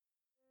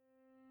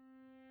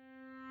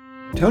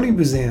Tony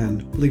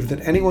Buzan believed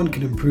that anyone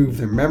can improve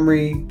their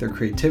memory, their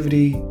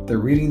creativity, their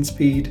reading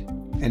speed,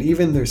 and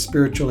even their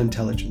spiritual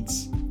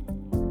intelligence.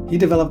 He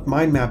developed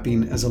mind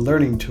mapping as a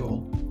learning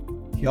tool.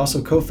 He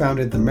also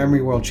co-founded the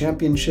Memory World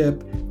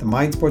Championship, the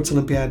Mind Sports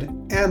Olympiad,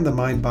 and the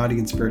Mind, Body,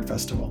 and Spirit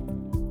Festival.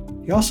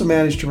 He also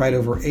managed to write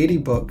over 80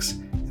 books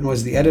and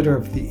was the editor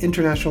of the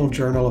International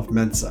Journal of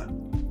Mensa.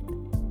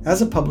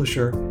 As a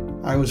publisher,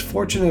 I was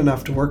fortunate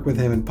enough to work with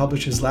him and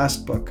publish his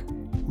last book,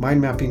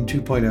 Mind Mapping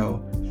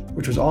 2.0,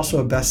 which was also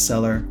a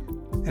bestseller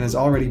and has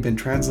already been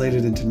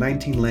translated into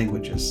 19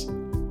 languages.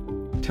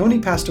 Tony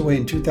passed away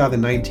in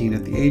 2019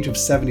 at the age of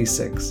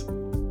 76,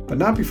 but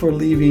not before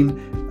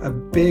leaving a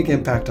big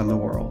impact on the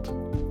world.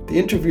 The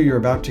interview you're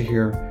about to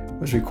hear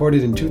was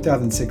recorded in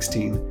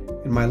 2016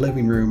 in my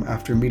living room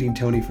after meeting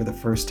Tony for the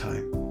first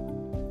time.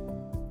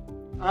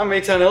 I'm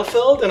Eitan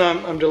Elfeld, and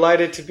I'm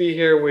delighted to be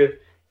here with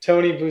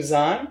Tony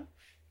Buzan.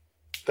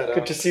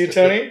 Good to see you,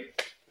 Tony.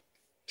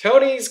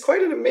 Tony's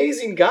quite an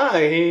amazing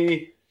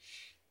guy.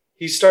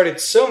 He started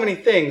so many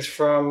things,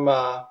 from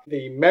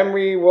the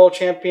Memory World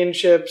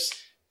Championships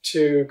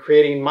to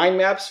creating mind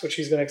maps, which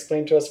he's going to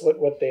explain to us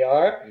what they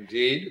are.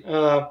 Indeed.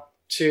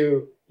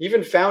 To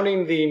even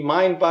founding the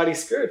Mind, Body,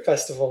 Spirit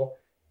Festival.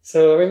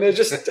 So, I mean, they're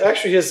just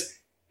actually his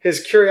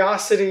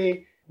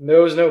curiosity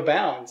knows no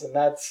bounds, and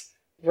that's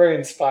very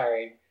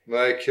inspiring.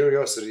 My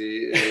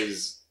curiosity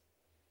is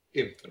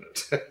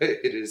infinite.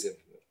 It is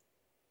infinite.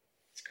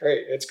 It's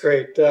great. It's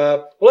great.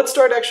 Let's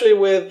start actually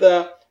with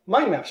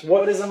mind maps.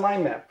 What is a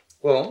mind map?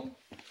 Well,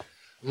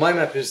 mind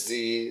map is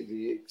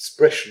the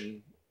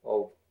expression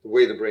of the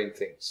way the brain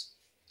thinks.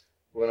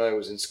 When I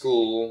was in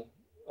school,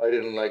 I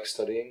didn't like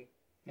studying.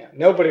 Yeah,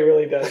 nobody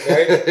really does,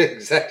 right?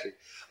 Exactly.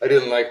 I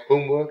didn't like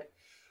homework.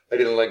 I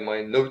didn't like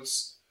my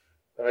notes.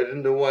 And I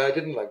didn't know why I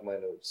didn't like my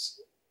notes.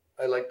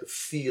 I liked the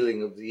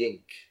feeling of the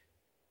ink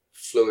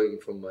flowing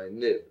from my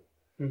nib.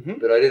 Mm-hmm.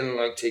 But I didn't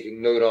like taking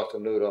note after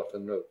note after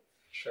note.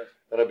 Sure.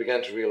 And I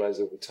began to realize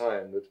over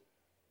time that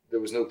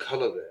there was no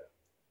color there.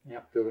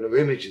 Yep. There were no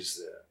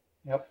images there.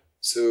 Yep.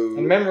 So,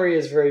 and memory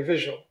is very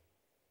visual.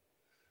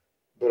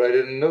 But I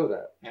didn't know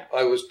that. Yeah.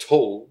 I was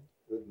told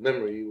that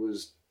memory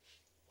was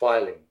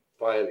filing.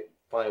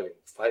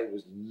 It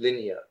was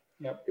linear.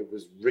 Yep. It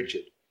was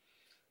rigid.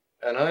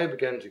 And I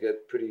began to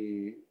get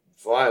pretty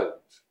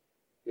violent.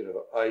 You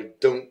know, I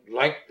don't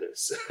like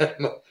this.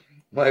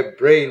 My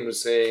brain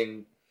was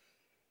saying,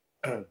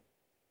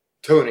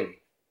 Tony,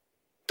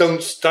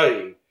 don't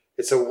study.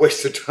 It's a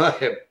waste of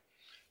time.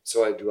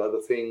 So I'd do other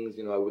things.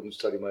 You know, I wouldn't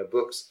study my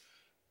books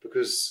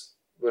because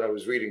when I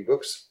was reading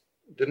books,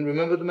 I didn't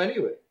remember them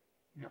anyway.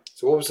 Yeah.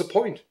 So what was the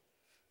point?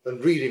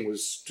 And reading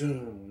was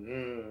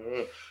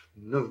no.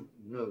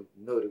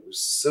 It was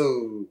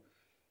so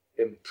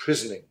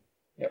imprisoning.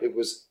 Yep. It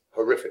was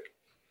horrific.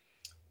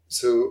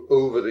 So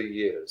over the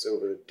years,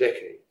 over the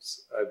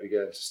decades, I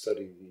began to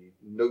study the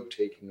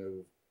note-taking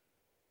of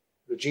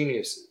the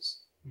geniuses.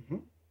 Mm-hmm.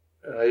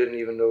 And I didn't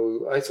even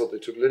know, I thought they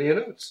took linear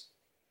notes.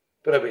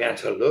 But I began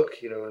to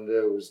look, you know, and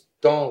there was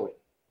Darwin.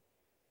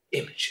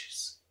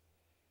 Images.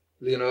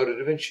 Leonardo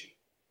da Vinci.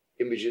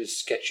 Images,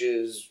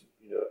 sketches,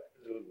 you know,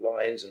 little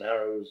lines and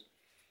arrows.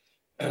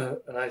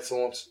 And I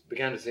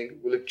began to think,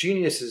 well, if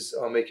geniuses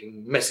are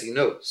making messy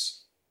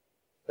notes,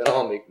 then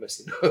I'll make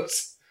messy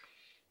notes.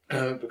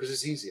 Because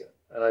it's easier.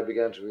 And I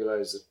began to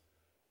realize that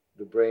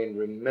the brain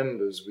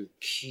remembers with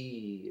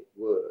key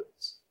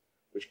words,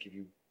 which give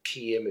you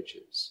key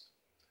images,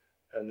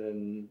 and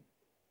then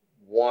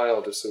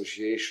wild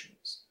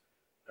associations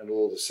and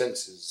all the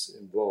senses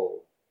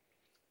involved.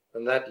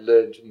 And that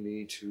led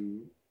me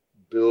to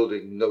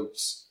building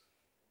notes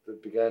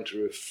that began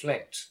to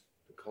reflect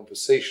the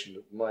conversation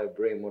that my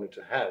brain wanted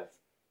to have.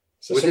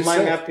 So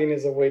mind mapping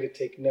is a way to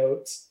take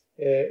notes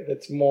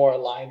that's more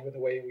aligned with the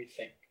way we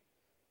think.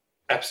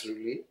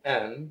 Absolutely.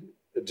 And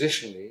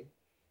additionally,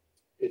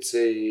 it's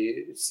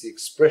the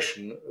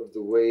expression of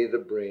the way the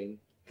brain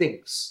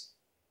thinks.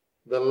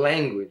 The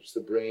language the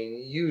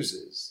brain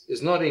uses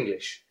is not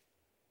English.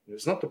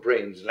 It's not the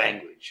brain's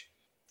language.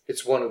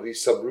 It's one of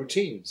these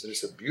subroutines, and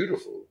it's a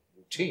beautiful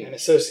routine. And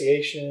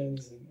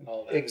associations and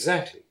all that.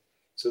 Exactly.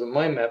 So the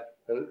mind map,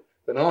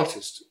 an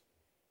artist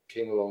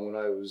came along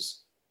when I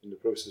was in the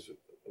process of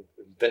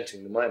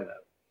inventing the mind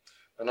map,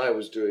 and I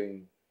was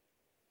doing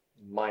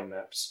mind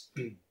maps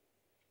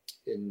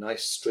in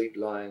nice straight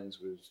lines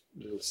with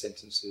little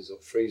sentences or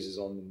phrases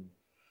on them,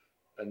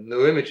 and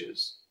no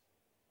images,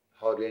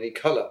 hardly any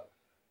color.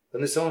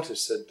 And this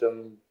artist said,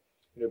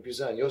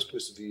 Buzan, you're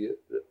supposed to be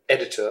the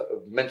editor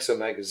of Mensa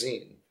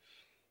magazine.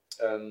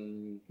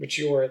 Which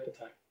you were at the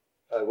time.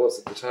 I was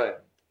at the time.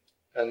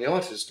 And the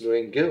artist,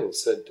 Lorraine Gill,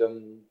 said,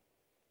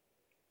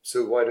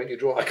 so why don't you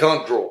draw? I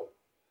can't draw.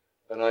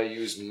 And I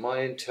use my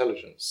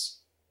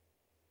intelligence,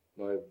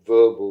 my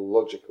verbal,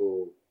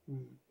 logical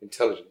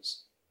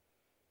intelligence,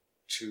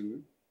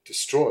 to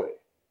destroy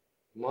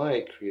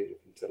my creative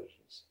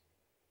intelligence.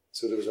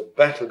 So there was a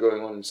battle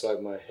going on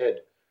inside my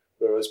head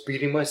where I was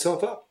beating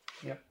myself up.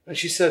 Yeah. And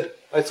she said,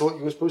 I thought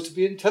you were supposed to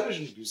be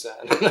intelligent,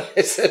 Buzan. And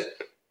I said,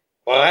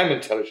 well, I'm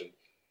intelligent.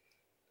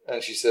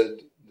 And she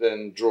said,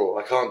 then draw.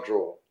 I can't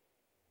draw.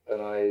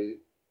 And I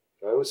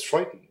was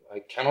frightened. I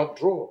cannot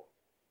draw.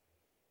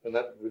 And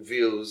that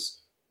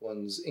reveals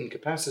one's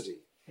incapacity.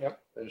 Yep.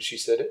 And she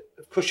said,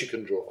 of course you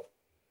can draw.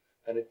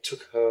 And it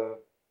took her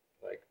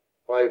like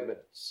 5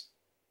 minutes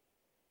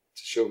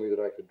to show me that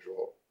I could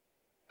draw.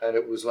 And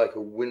it was like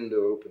a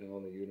window opening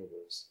on the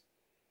universe.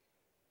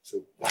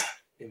 So, wow,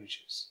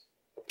 images.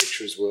 A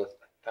picture is worth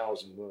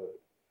 1,000 words.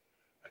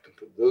 I can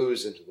put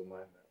those into the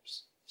mind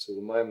maps. So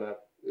the mind map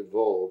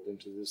evolved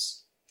into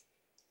this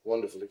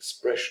wonderful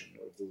expression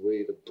of the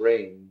way the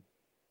brain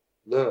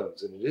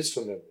learns. And it is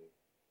for memory,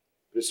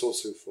 but it's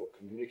also for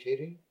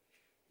communicating.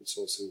 It's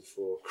also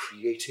for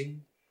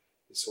creating.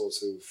 It's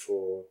also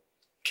for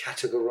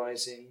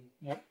categorizing.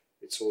 Yep.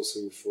 It's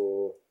also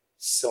for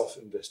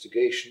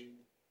self-investigation.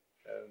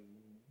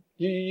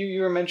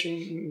 You were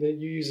mentioning that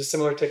you use a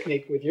similar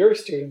technique with your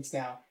students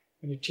now.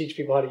 When you teach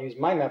people how to use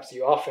mind maps,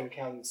 you often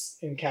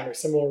encounter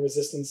similar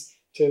resistance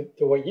to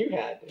what you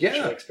had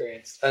initially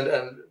experienced.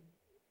 And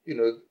you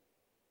know,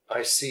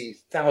 I see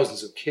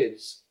thousands of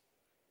kids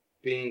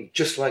being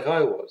just like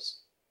I was.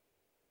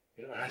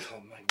 You know, and I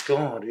thought, my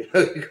God, you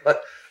know, you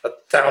got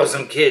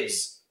 1,000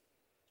 kids,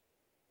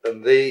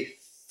 and they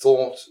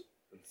thought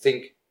and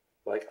think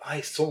like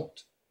I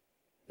thought.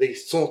 They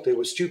thought they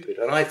were stupid,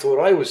 and I thought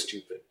I was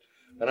stupid.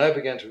 And I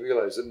began to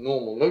realize that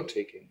normal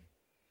note-taking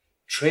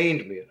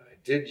trained me, and I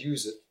did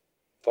use it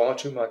far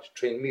too much,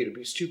 trained me to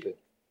be stupid.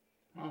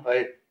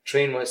 I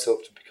trained myself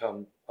to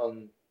become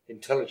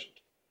unintelligent,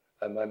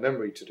 and my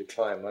memory to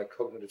decline, my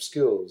cognitive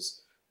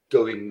skills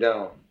going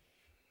down.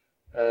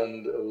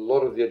 And a lot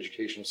of the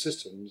educational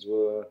systems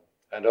were,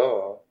 and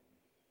are,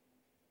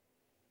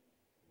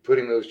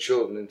 putting those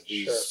children into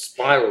these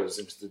spirals,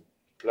 into the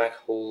black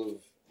hole of...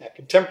 Yeah,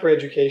 contemporary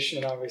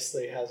education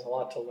obviously has a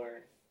lot to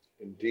learn.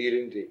 Indeed,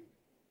 indeed.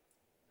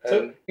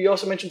 So you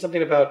also mentioned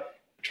something about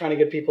trying to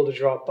get people to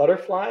draw a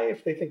butterfly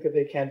if they think that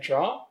they can't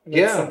draw. And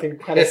that's something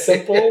kind of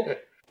simple.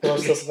 Tell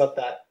us about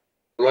that.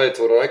 Well, I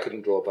thought I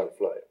couldn't draw a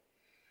butterfly.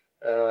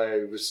 And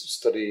I was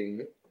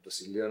studying,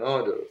 obviously,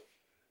 Leonardo.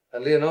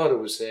 And Leonardo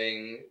was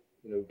saying,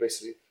 you know,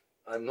 basically,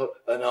 I'm not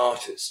an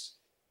artist.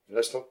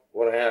 That's not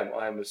what I am.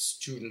 I am a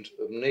student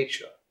of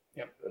nature.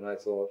 Yep. And I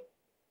thought,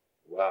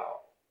 wow,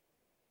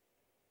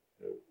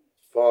 you know,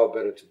 far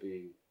better to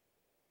be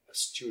a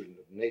student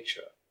of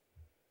nature.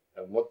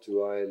 And what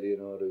do I,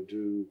 Leonardo,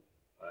 do?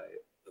 I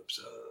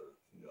observe,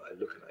 you know, I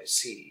look and I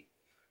see,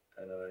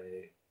 and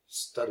I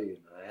study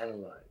and I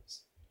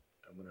analyze.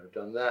 And when I've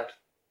done that,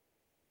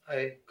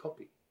 I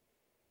copy.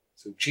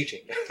 So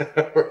cheating.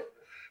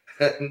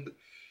 And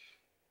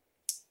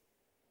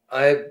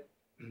I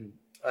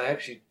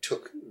actually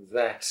took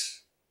that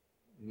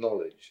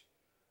knowledge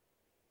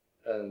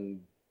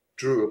and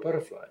drew a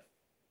butterfly.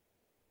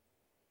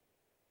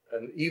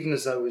 And even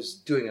as I was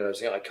doing it, I was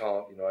saying, I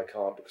can't,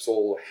 because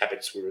all the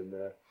habits were in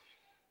there.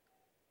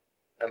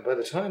 And by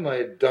the time I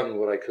had done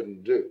what I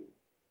couldn't do,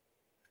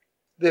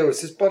 there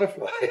was this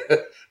butterfly,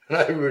 and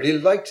I really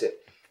liked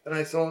it. And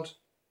I thought,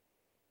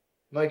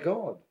 my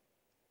God,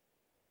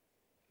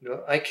 you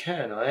know, I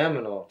am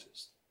an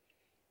artist.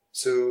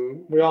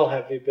 So we all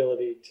have the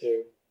ability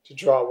to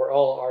draw. We're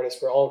all artists.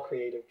 We're all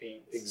creative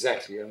beings.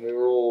 Exactly. And we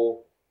were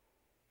all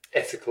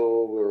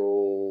ethical. We're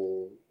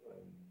all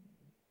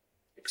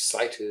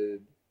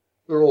excited.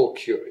 We're all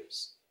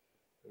curious.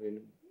 I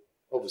mean,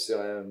 obviously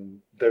I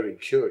am very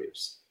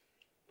curious.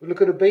 But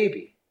look at a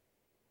baby.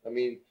 I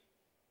mean,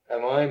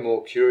 am I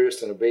more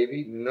curious than a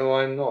baby? No,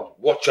 I'm not.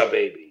 Watch a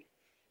baby.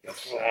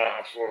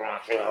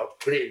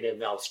 Put it in their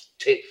mouth.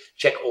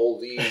 Check all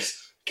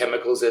these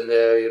chemicals in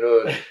there, you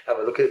know, and have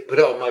a look at it. Put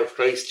it on my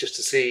face just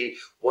to see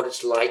what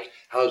it's like.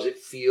 How does it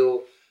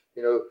feel?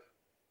 You know,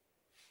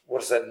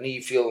 what does that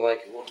knee feel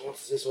like?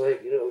 What's this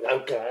like? You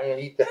know, okay,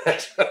 I eat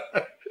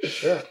that.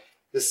 Sure.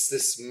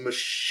 This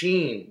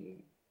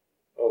machine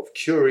of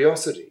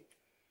curiosity,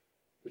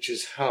 which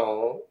is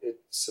how it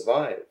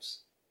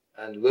survives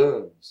and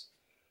learns.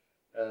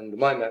 And the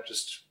mind map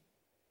just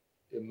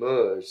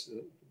emerged.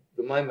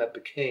 The mind map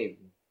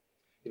became,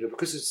 you know,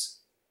 because it's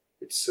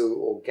so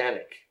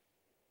organic.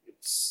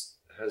 It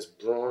has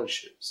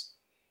branches.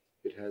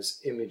 It has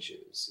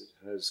images.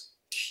 It has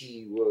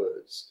key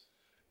words.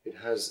 It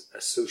has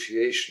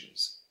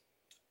associations.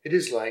 It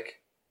is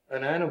like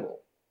an animal.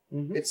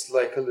 Mm-hmm. It's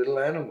like a little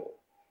animal.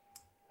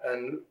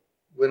 And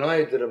when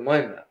I did a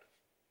mind map,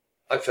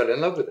 I fell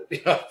in love with it.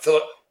 You know, I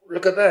thought,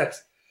 look at that.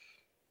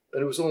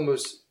 And it was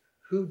almost,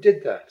 who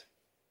did that?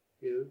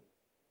 You know,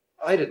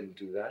 I didn't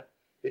do that.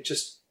 It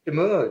just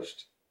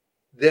emerged.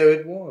 There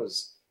it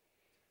was.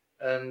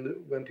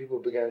 And when people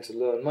began to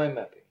learn mind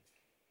mapping,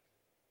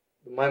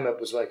 the mind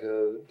map was like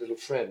a little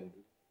friend.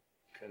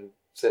 Kind of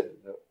said,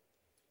 you know,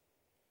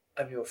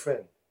 I'm your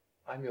friend.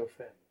 I'm your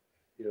friend.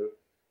 You know,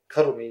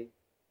 cuddle me,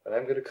 and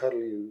I'm going to cuddle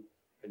you,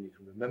 and you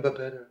can remember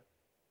better.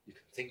 You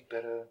can think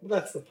better. Well,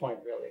 that's the point,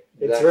 really.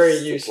 It's very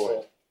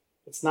useful.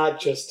 It's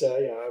not just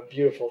a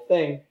beautiful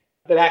thing,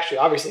 but actually,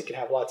 obviously, it can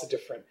have lots of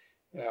different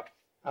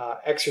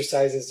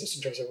exercises just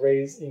in terms of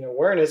raising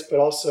awareness, but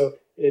also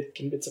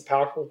it's a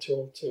powerful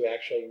tool to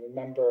actually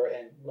remember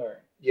and learn.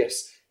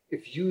 Yes.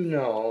 If you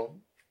now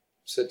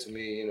said to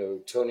me,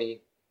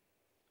 Tony,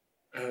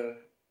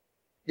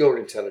 you're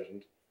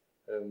intelligent,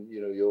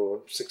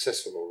 you're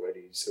successful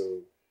already,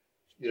 so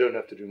you don't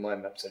have to do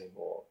mind maps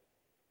anymore.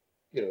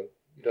 You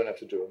don't have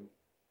to do them.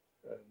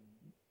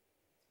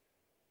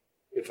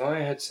 If I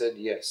had said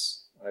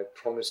yes, I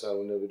promise I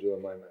will never do a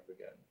mind map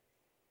again,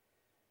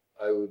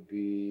 I would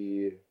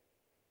be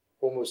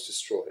almost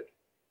destroyed.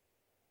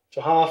 So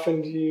how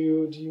often do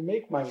you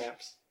make mind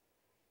maps?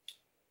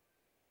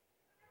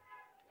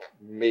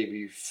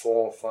 Maybe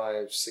 4,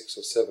 5, 6,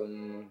 or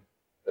 7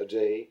 a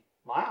day.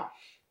 Wow.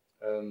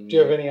 Do you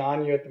have any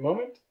on you at the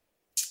moment?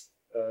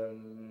 Not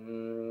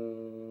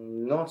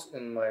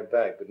in my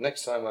bag, but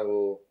next time I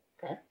will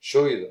Okay.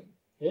 show you them.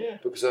 Yeah.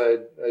 Because I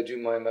do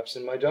mind maps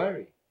in my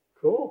diary.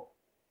 Cool.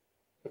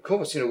 Of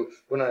course,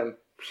 when I'm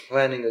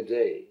planning a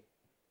day,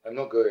 I'm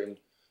not going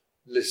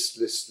list,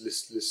 post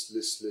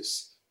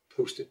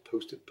it.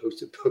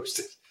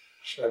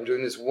 Sure. I'm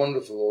doing this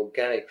wonderful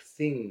organic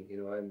thing.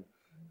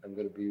 I'm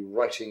going to be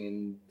writing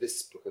in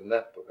this book and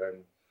that book.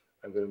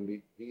 I'm going to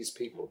meet these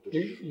people.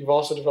 You've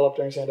also developed,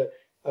 I understand,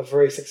 a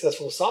very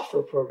successful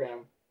software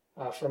program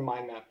for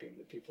mind mapping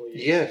that people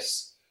use.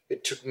 Yes,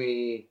 it took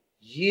me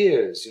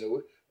years.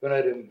 When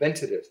I'd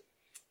invented it,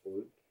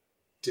 or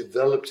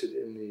developed it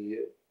in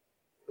the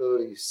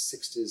early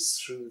 60s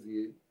through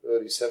the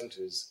early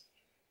 70s.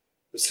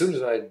 As soon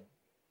as I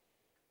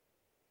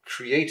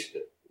created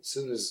it,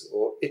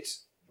 or it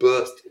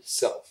birthed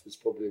itself, is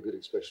probably a good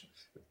expression.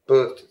 It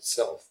birthed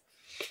itself,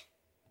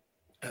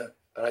 and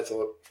I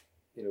thought,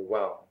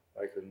 wow,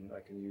 I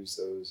can use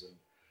those, and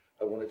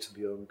I want it to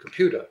be on a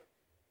computer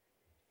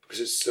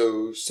because it's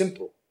so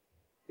simple,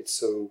 it's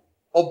so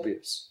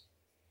obvious.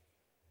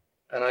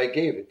 And I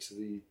gave it to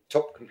the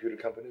top computer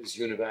companies,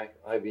 Univac,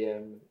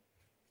 IBM,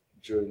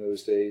 during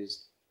those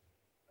days,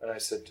 and I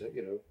said,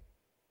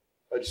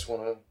 I just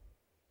want a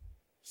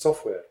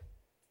software.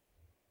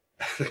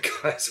 And the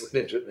guys went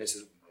into it and they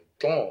said, oh my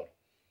God,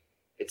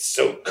 it's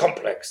so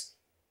complex.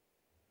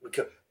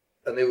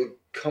 And they would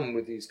come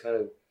with these kind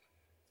of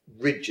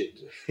rigid.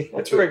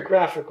 That's very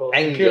graphical.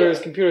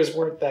 Computers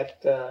weren't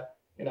that,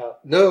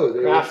 no,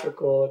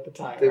 graphical at the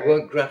time. They right?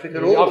 weren't graphic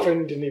at all. They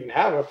often didn't even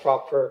have a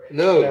proper,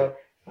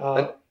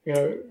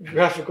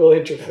 graphical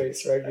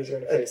interface, right? User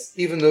interface.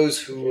 Even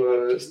those who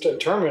were just a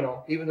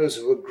terminal. Even those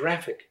who were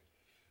graphic,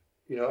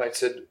 I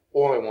said,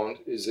 all I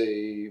want is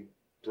a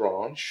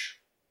branch,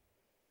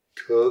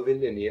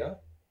 curvilinear,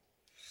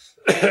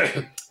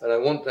 and I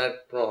want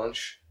that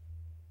branch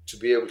to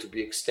be able to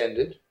be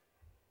extended.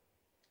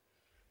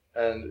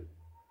 And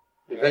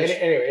eventually,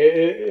 anyway,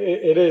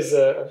 it is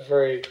a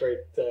very great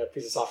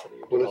piece of software.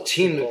 Well, a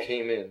team that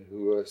came in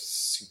who were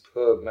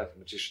superb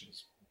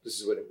mathematicians. This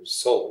is when it was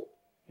sold.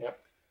 Yep.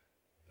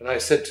 And I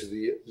said to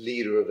the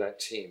leader of that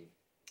team,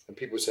 and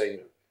people were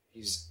saying,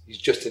 he's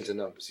just into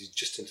numbers. He's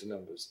just into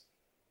numbers.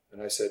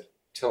 And I said,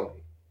 tell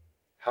me,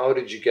 how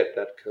did you get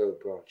that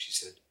curved branch? He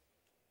said,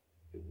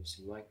 it was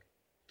like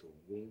the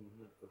wing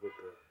of a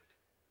bird.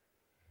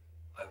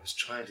 I was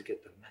trying to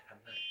get the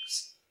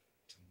mathematics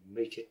to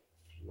make it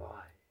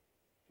fly.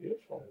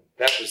 Beautiful.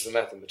 That was the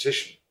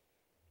mathematician.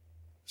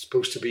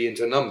 Supposed to be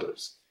into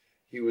numbers.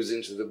 He was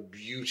into the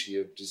beauty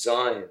of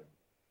design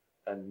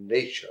and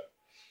nature.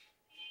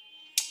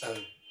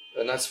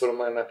 And that's what a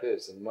mind map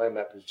is. And mind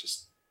map is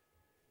just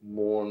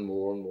more and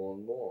more and more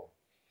and more.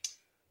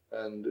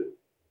 And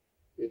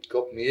it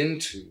got me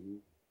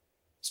into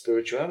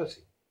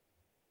spirituality.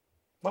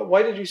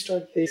 Why did you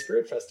start the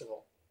Spirit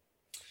Festival?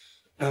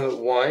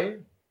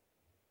 Why?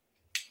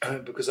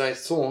 Because I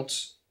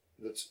thought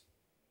that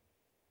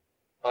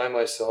I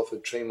myself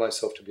had trained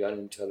myself to be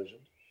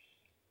unintelligent.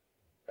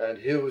 And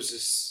here was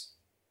this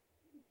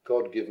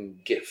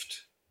God-given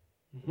gift,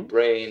 the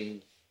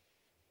brain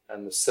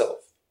and the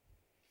self.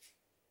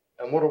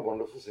 And what a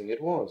wonderful thing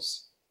it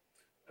was.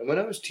 And when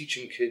I was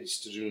teaching kids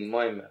to do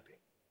mind mapping,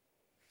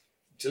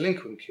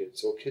 delinquent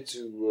kids or kids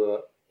who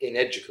were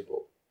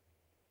ineducable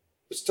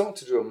would start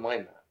to do a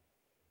mind map.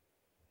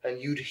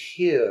 And you'd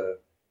hear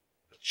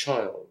a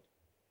child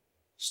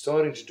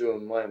starting to do a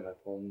mind map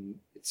on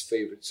its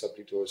favorite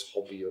subject or its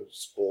hobby or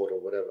sport or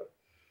whatever.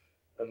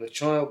 And the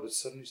child would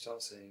suddenly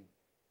start saying,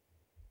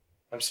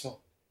 I'm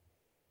smart.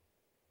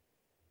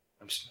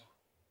 I'm smart.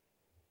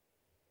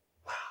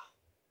 Wow.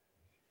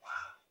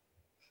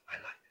 I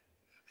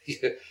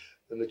like it.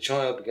 And the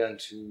child began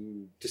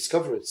to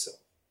discover itself.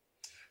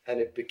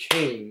 And it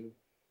became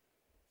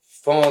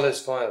far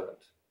less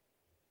violent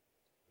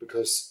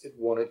because it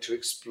wanted to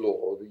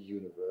explore the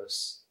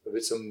universe of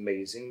its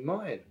amazing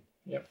mind.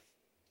 Yep.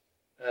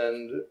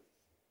 And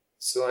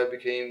so I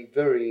became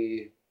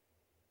very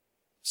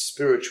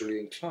spiritually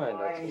inclined,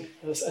 I think.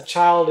 A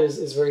child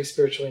is very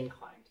spiritually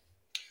inclined.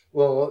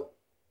 Well,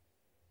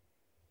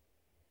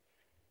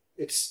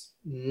 it's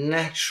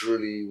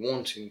naturally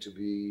wanting to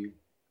be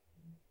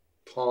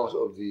part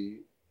of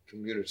the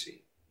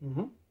community,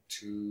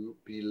 to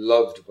be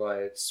loved by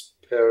its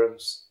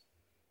parents,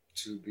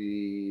 to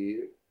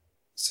be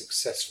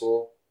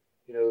successful.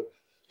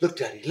 look,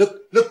 Daddy,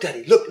 look,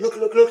 Daddy, look.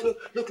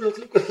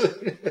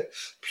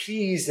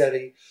 Please,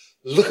 Daddy,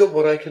 look at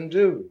what I can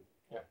do.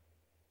 Yeah.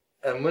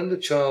 And when the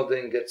child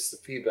then gets the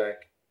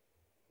feedback,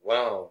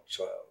 wow,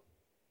 child,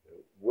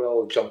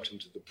 well jumped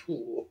into the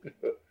pool.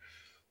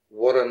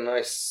 What a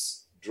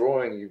nice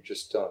drawing you've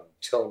just done.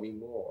 Tell me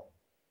more.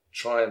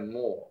 Try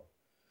more.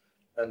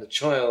 And the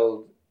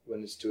child,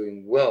 when it's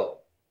doing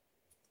well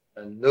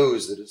and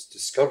knows that it's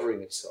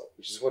discovering itself,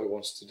 which is what it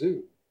wants to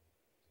do,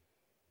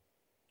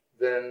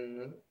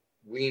 then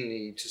we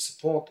need to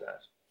support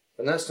that.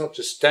 And that's not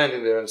just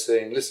standing there and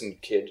saying, listen,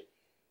 kid,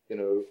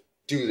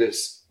 do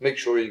this, make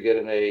sure you get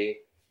an A,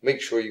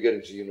 make sure you get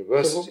into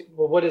university.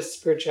 Well, what does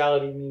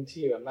spirituality mean to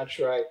you? I'm not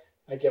sure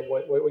I get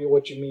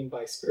what you mean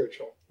by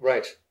spiritual.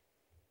 Right.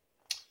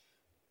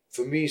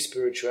 For me,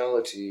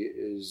 spirituality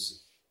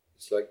is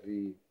it's like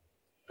the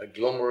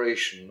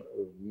agglomeration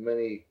of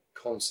many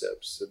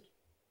concepts that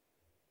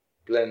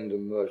blend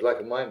and merge, like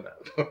a mind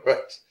map,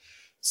 right?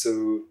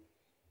 So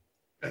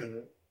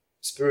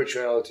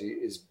spirituality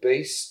is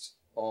based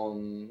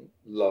on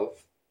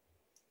love,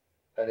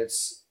 and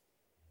it's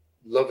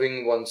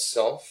loving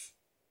oneself.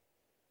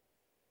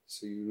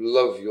 So you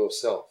love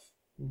yourself,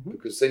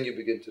 because then you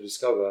begin to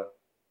discover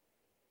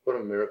what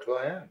a miracle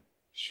I am.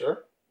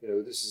 Sure.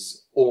 This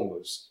is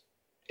almost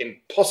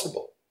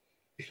impossible.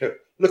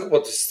 Look at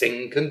what this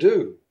thing can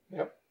do.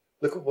 Yep.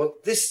 Look at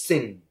what this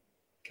thing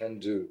can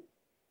do.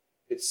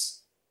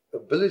 Its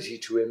ability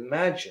to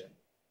imagine,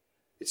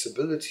 its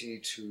ability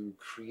to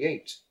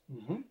create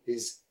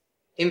is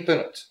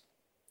infinite.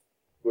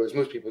 Whereas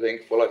most people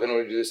think, well, I can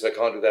only do this, I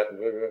can't do that.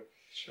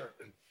 Sure.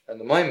 And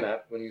the mind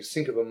map, when you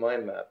think of a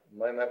mind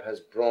map has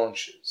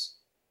branches.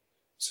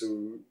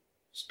 So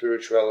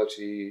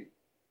spirituality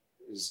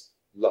is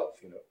love,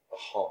 a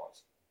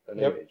heart, an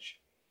image.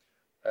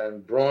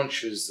 And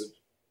branches that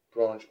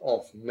branch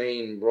off,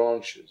 main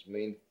branches,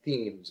 main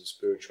themes of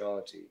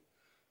spirituality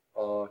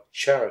are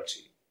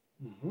charity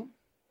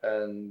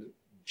and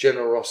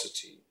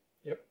generosity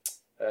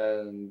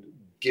and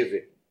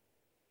giving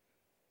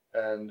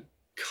and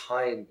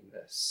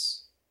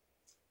kindness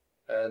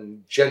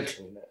and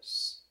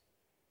gentleness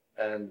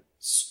and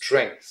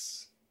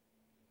strength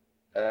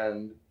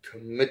and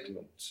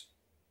commitment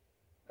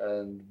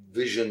and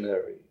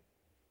visionary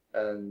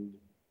and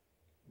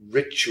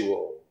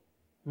ritual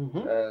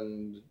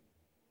and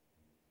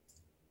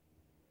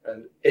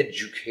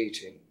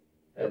educating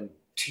and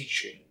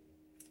teaching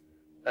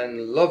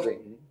and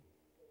loving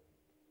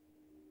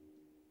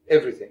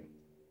everything.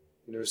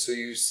 So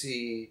you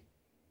see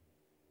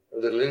a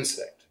little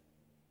insect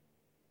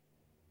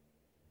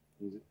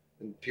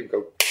and people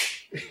go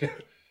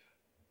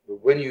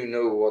but when you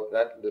know what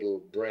that little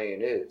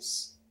brain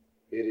is,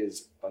 it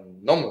is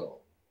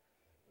phenomenal.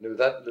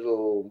 That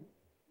little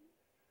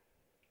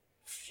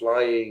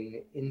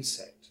flying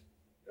insect,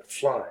 a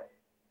fly.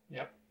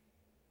 Yep.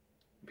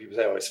 People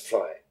say, oh, it's a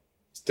fly.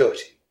 It's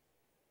dirty.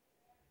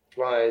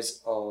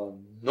 Flies are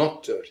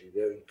not dirty.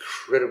 They're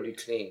incredibly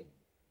clean.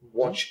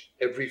 Watch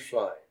every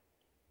fly.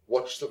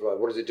 Watch the fly.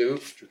 What does it do?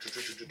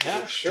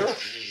 Yeah, sure.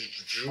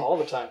 All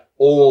the time.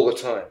 All the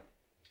time.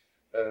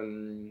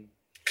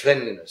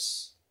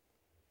 Cleanliness.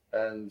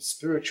 And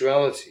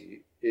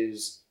spirituality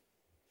is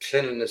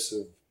cleanliness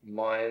of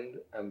mind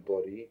and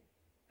body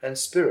and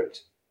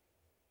spirit.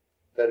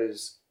 That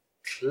is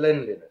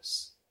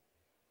cleanliness.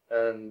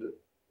 And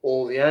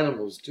all the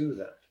animals do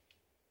that.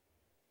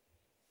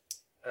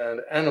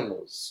 And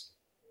animals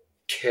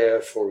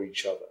care for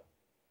each other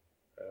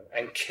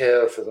and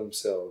care for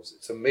themselves.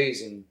 It's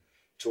amazing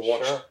to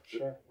watch.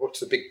 Watch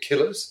the big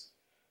killers.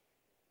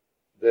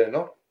 They're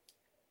not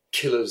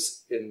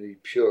killers in the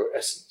pure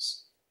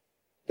essence.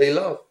 They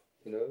love,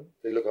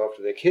 they look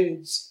after their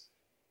kids,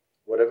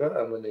 whatever,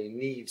 and when they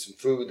need some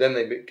food, then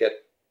they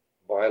get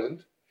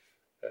violent.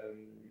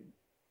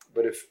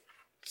 But if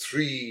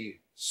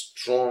three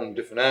strong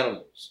different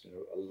animals,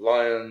 a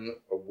lion,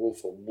 a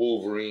wolf, a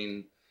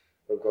wolverine,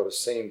 have got the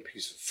same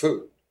piece of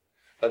food,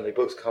 and they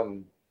both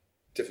come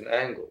different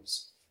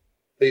angles,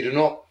 they do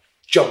not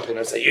jump in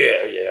and say,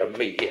 yeah,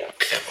 me, yeah.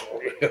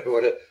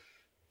 Whatever.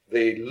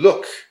 They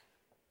look,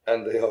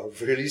 and they are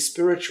really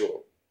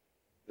spiritual.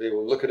 They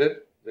will look at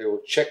it, they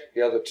will check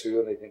the other two,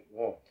 and they think,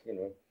 oh,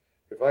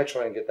 if I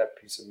try and get that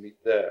piece of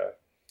meat there,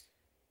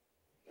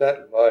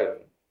 that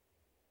lion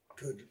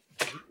could,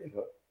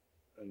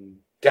 and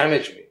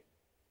damage me.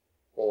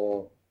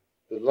 Or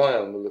the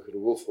lion will look at a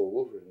wolf or a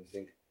wolverine and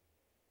think,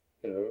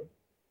 I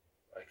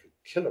could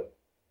kill him.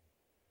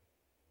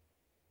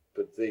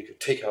 But they could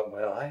take out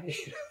my eye,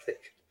 they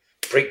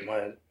could break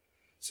my...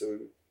 So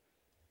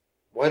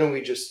why don't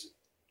we just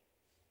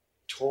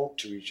talk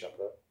to each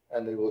other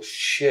and they will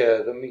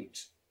share the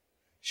meat?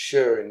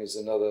 Sharing is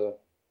another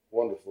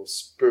wonderful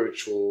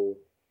spiritual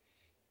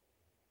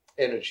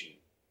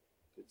energy.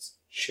 It's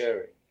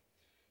sharing.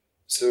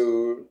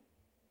 So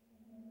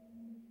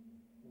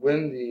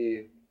when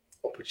the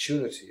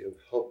opportunity of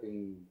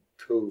helping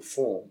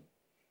co-form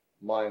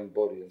mind,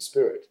 body and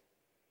spirit,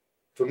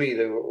 for me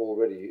they were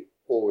already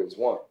always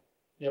one.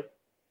 Yep.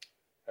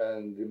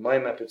 And the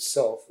mind map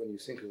itself, when you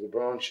think of the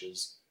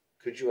branches,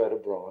 could you add a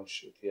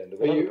branch at the end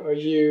of another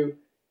branch?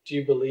 Do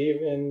you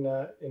believe in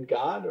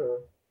God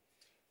or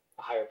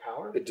a higher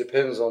power? It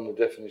depends on the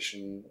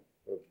definition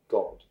of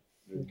God.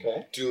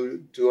 Okay.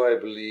 Do I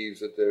believe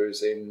that there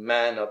is a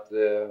man up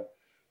there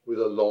with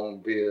a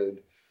long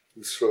beard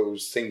who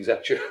throws things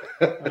at you?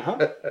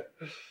 Uh-huh.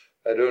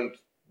 I don't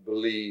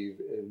believe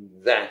in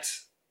that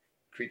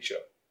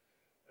creature.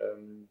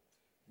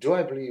 Do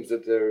I believe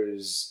that there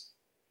is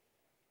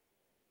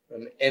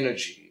an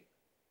energy,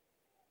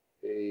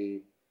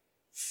 a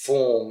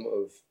form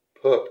of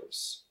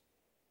purpose?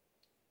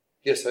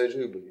 Yes, I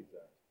do believe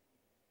that.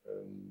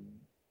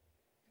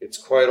 It's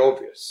quite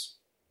obvious,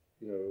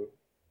 the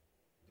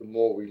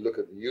more we look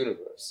at the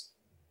universe,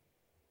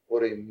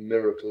 what a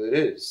miracle it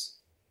is,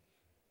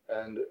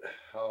 and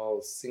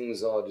how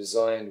things are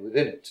designed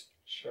within it.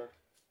 Sure.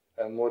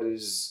 And what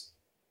is...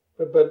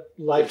 But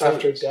life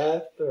after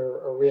death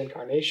or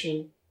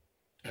reincarnation?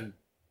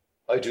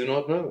 I do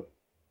not know.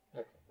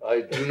 Okay.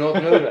 I do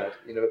not know that,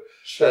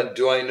 Sure. And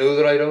do I know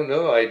that I don't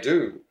know? I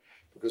do.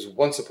 Because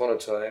once upon a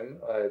time,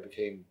 I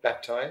became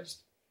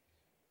baptized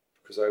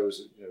because I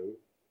was,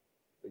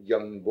 a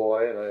young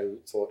boy, and I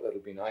thought that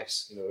would be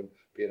nice, and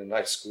be in a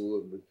nice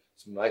school and with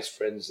some nice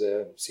friends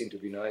there. It seemed to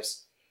be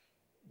nice.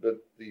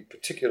 But the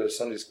particular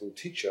Sunday school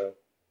teacher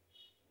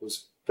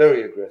was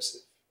very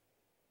aggressive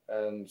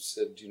and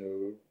said,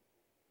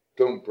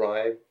 don't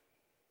bribe.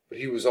 But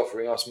he was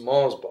offering us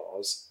Mars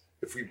bars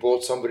if we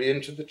brought somebody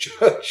into the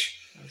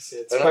church. I see.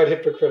 It's quite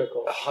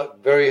hypocritical.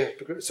 Very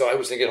hypocritical. So I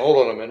was thinking, hold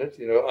on a minute,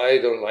 I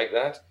don't like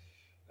that.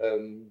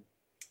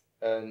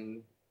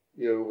 And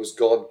was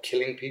God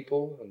killing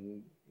people?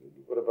 And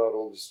what about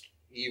all this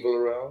evil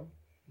around?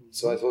 Mm-hmm.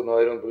 So I thought, no,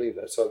 I don't believe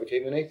that. So I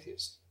became an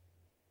atheist.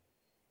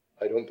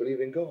 I don't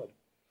believe in God.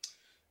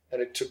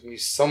 And it took me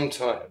some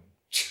time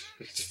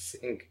to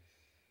think,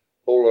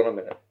 hold on a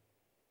minute.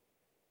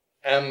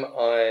 Am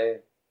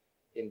I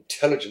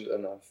intelligent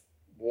enough,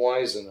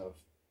 wise enough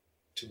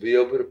to be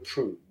able to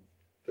prove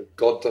that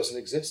God doesn't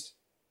exist?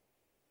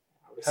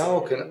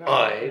 How can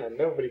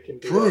nobody can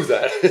prove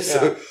that?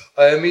 So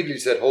I immediately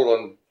said, hold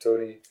on,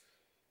 Tony,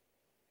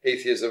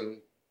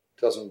 atheism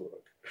doesn't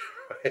work,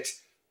 right?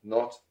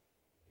 Not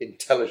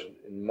intelligent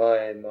in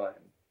my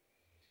mind.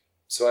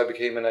 So I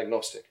became an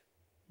agnostic.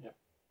 Yeah.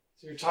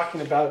 So you're talking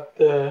about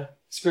the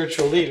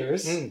spiritual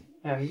leaders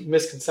and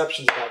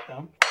misconceptions about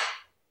them.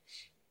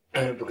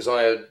 Because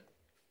I had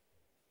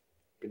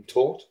been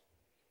taught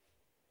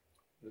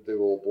that they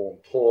were all born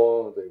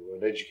poor, they were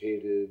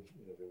uneducated,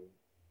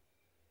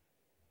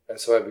 and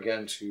so I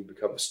began to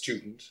become a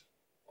student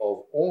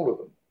of all of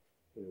them.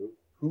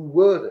 Who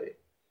were they?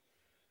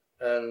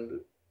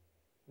 And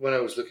when I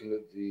was looking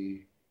at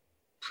the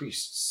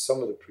priests,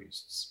 some of the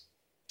priests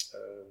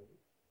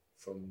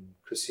from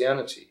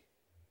Christianity,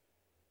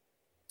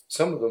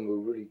 some of them were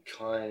really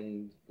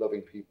kind,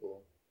 loving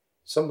people.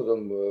 Some of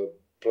them were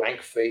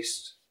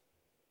blank-faced,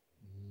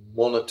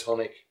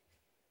 monotonic.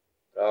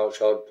 Thou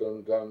shalt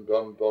dum dum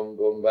dum dum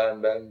dum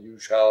bam bam, you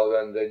shall,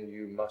 and then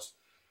you must.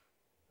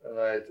 And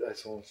I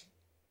thought,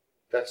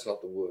 that's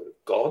not the word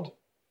of God.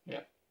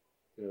 Yeah.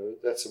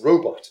 That's a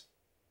robot.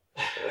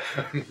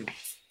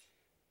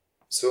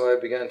 So I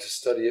began to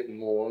study it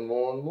more and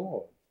more and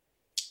more.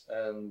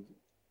 And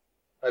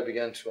I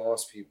began to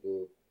ask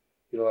people,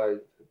 I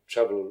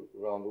travel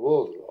around the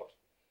world a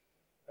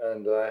lot.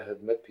 And I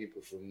had met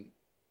people from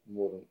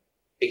more than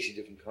 80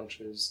 different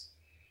countries,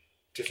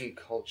 different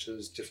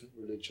cultures, different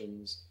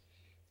religions.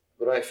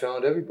 But I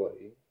found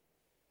everybody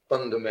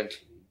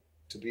fundamentally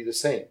to be the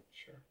same.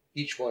 Sure.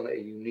 Each one a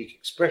unique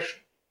expression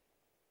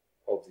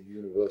of the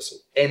universal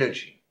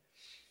energy.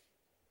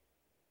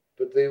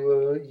 But they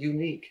were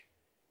unique.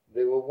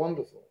 They were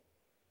wonderful.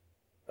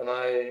 And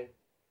I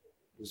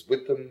was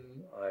with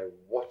them, I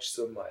watched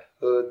them, I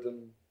heard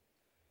them.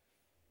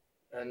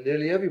 And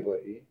nearly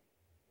everybody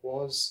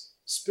was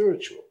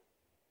spiritual.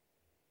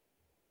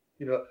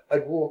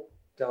 I'd walk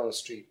down the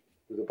street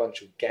with a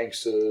bunch of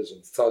gangsters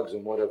and thugs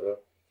and whatever.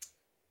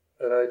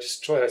 And I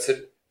just tried, I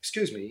said,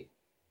 excuse me,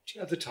 do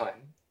you have the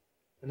time?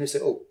 And they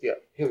said, oh, yeah,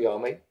 here we are,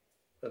 mate.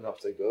 And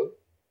off they go.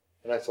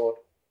 And I thought,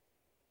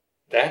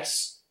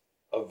 that's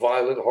a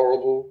violent,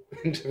 horrible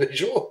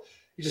individual.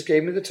 He just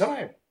gave me the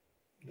time.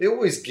 They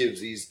always give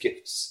these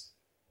gifts.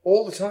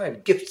 All the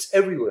time. Gifts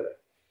everywhere.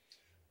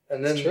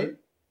 And then,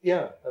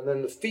 and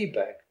then the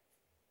feedback.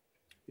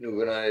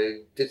 When I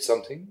did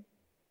something,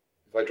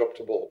 if I dropped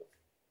a ball,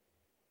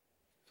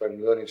 if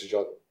I'm learning to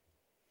juggle,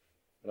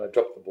 and I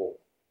drop the ball,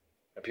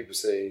 and people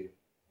say,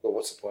 well,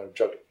 what's the point of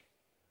juggling?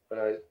 And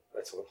I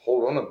thought,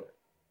 hold on a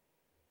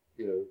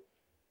minute.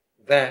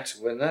 That,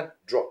 when that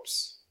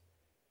drops,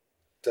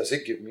 does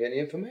it give me any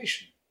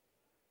information?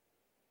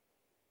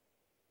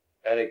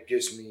 And it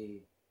gives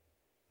me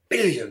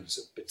billions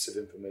of bits of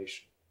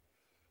information.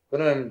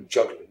 When I'm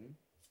juggling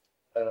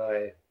and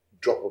I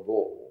drop a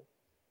ball,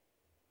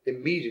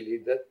 immediately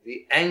that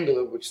the angle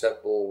at which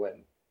that ball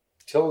went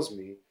tells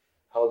me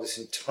how this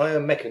entire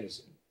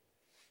mechanism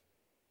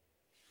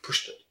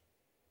pushed it.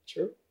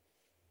 True.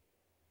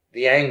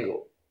 The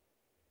angle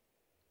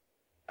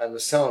and the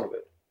sound of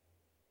it.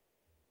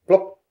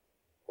 Plop,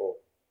 or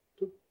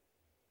plop.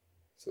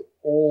 So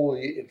all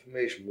the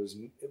information was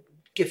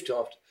gift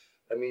after.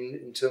 I mean,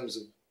 in terms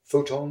of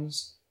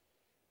photons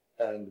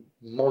and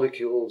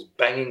molecules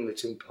banging the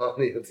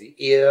tympani of the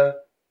ear,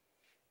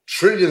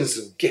 trillions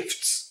of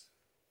gifts,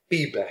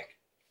 feedback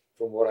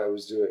from what I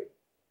was doing.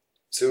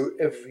 So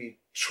every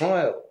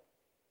trial,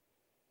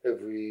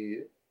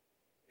 every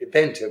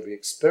event, every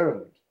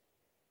experiment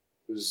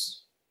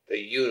was the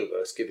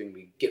universe giving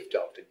me gift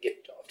after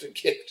gift after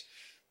gift.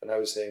 And I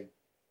was saying,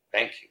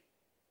 thank you.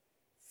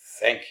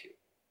 Thank you.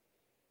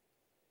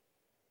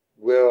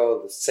 Where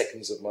are the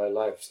seconds of my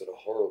life that are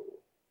horrible?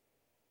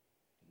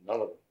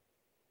 None of them.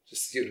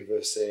 Just the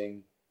universe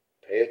saying,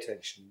 pay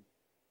attention,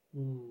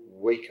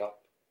 wake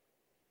up,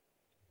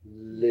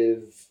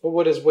 live. But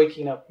what does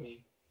waking up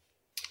mean?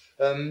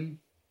 In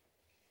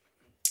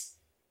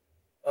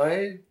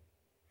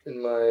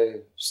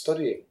my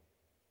studying,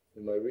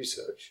 in my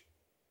research,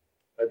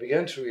 I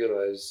began to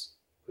realize,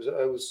 because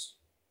I was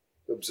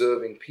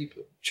observing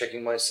people,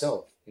 checking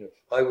myself.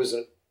 I was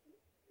an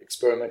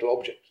experimental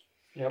object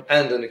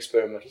and an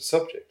experimental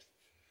subject.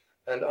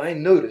 And I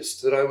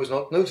noticed that I was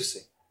not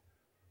noticing.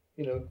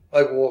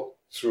 I walked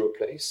through a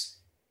place.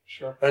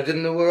 Sure. And I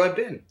didn't know where I'd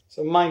been.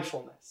 So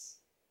mindfulness.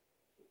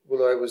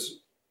 Well, I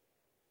was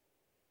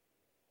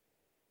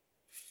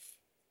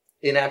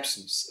in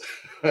absence.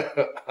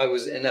 I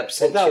was in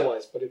absentia. Well,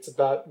 but it's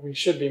about, we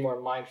should be more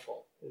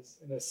mindful, is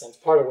in a sense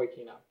part of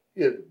waking up.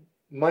 Yeah,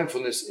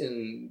 mindfulness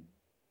in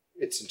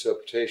its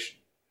interpretation.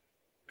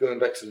 Going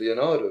back to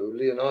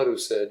Leonardo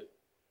said,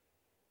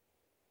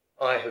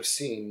 I have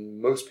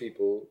seen most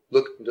people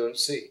look and don't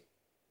see.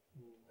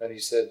 And he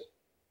said,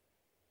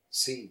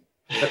 see.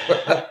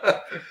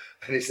 And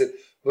he said,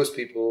 most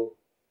people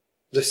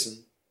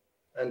listen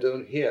and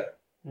don't hear.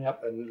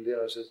 Yep. And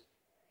Leonardo says,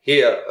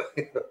 hear.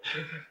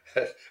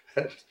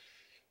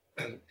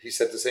 and he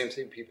said the same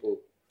thing,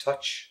 people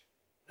touch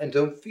and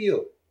don't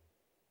feel.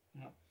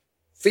 Yep.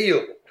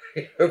 Feel.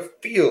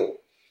 Feel.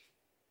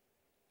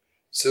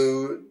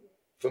 So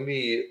for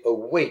me,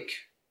 awake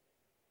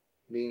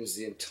means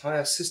the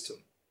entire system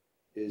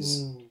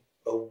is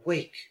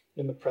awake.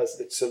 In the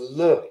present. It's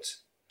alert.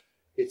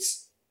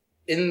 It's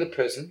in the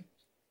present,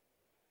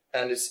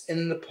 and it's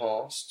in the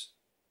past,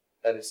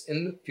 and it's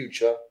in the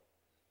future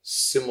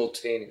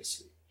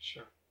simultaneously.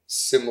 Sure.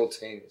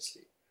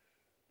 Simultaneously.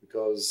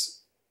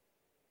 Because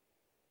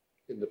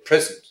in the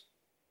present,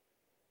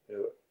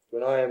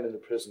 when I am in the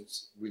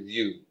presence with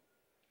you,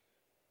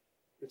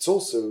 it's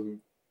also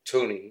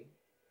Tony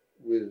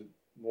with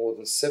more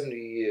than 70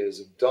 years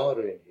of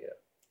data in here,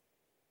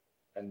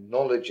 and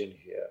knowledge in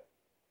here,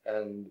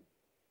 and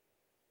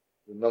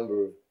the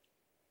number of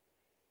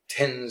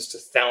tens to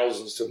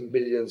thousands to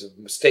millions of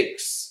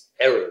mistakes,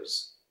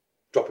 errors,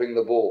 dropping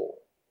the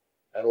ball,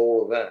 and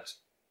all of that.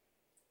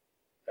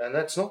 And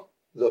that's not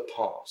the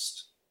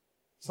past.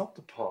 It's not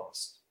the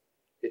past.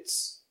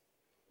 It's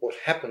what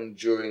happened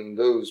during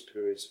those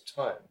periods of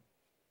time.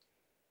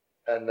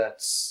 And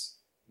that's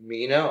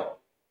me now.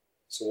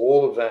 So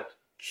all of that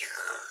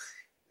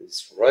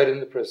is right in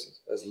the present,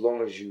 as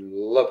long as you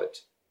love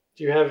it.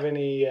 Do you have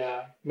any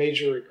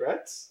major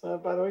regrets,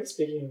 by the way,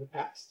 speaking of the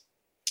past?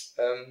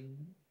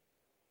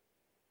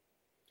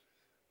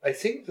 I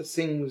think the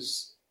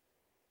things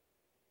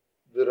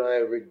that I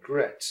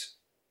regret,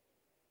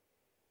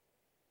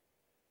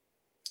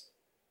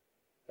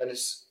 and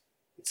it's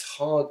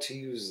hard to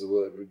use the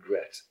word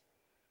regret,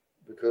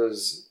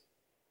 because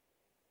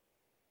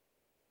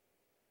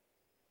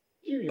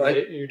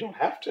you don't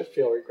have to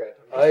feel regret.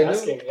 I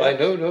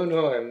know.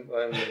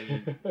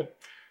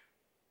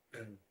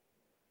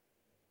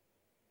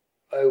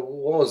 I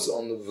was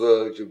on the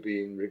verge of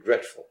being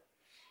regretful,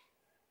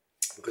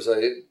 because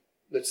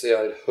let's say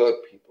I'd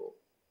hurt people,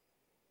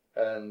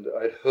 and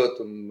I'd hurt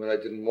them when I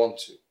didn't want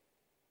to.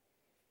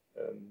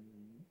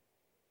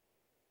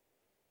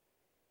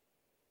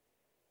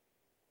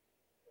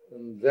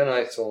 And then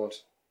I thought,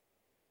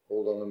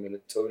 hold on a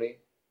minute, Tony.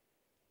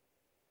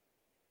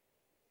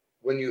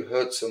 When you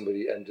hurt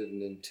somebody and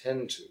didn't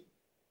intend to,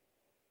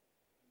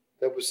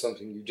 that was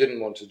something you didn't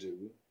want to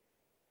do,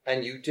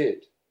 and you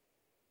did.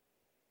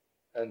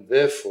 And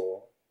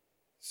therefore,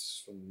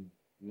 from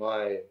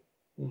my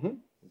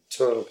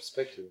internal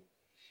perspective,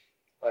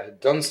 I had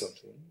done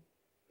something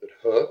that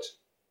hurt,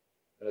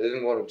 and I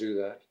didn't want to do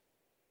that.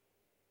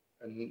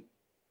 And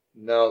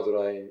now that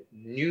I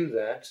knew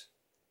that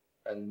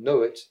and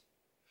know it,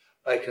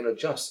 I can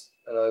adjust,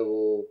 and I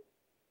will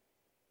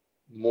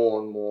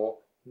more and more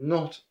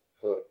not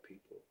hurt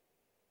people,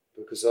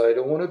 because I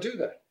don't want to do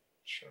that.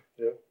 Sure.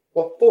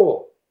 What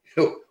for?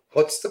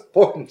 What's the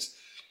point?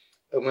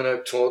 And when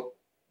I've taught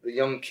the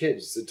young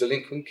kids, the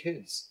delinquent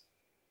kids,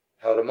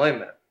 how to mind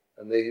map,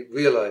 and they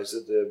realized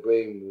that their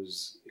brain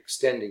was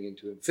extending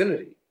into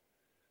infinity.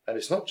 And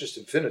it's not just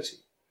infinity.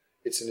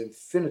 It's an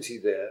infinity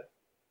there,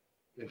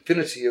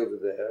 infinity over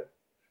there,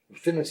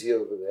 infinity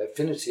over there,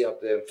 infinity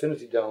up there,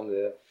 infinity down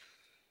there,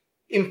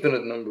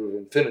 infinite number of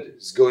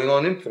infinities going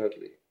on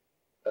infinitely.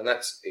 And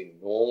that's a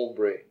normal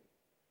brain.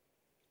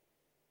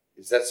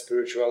 Is that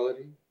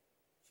spirituality?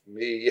 For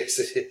me, yes,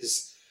 it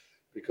is.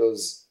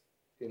 Because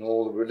in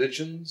all the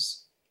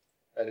religions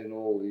and in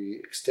all the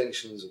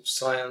extensions of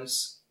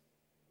science,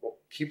 what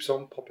keeps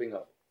on popping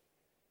up?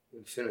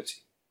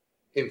 Infinity,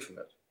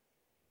 infinite,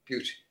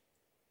 beauty,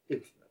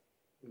 infinite,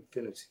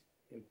 infinity,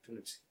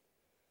 infinity.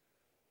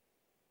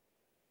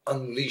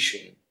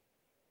 Unleashing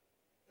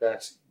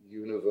that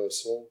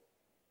universal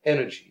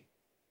energy.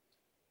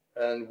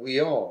 And we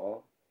are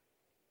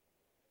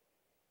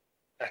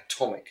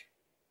atomic.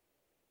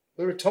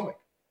 We're atomic.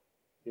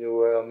 We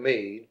are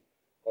made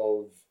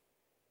of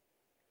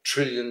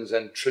trillions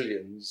and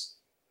trillions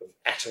of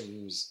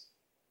atoms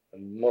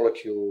and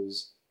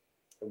molecules,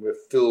 and we're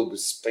filled with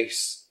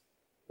space,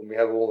 and we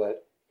have all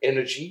that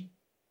energy.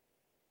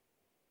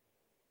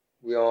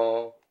 We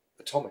are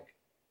atomic.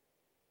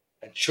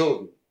 And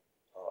children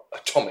are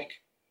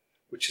atomic,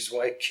 which is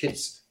why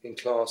kids in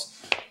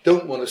class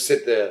don't want to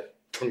sit there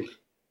and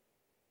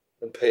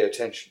pay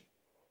attention,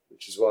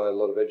 which is why a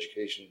lot of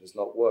education has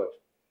not worked.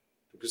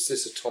 Because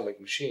this atomic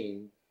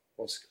machine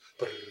wants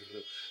to,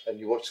 and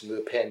you watch them with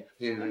a pen.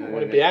 You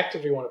want to be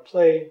active, you want to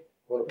play.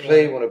 Want to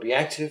play, want to be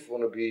active,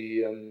 want to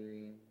be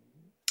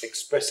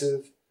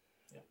expressive,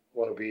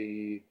 want to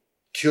be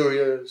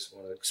curious,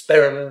 want to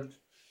experiment.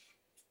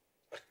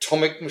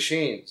 Atomic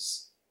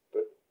machines,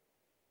 but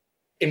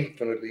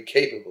infinitely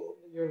capable.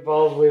 You're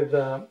involved with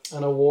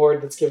an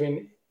award that's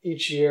given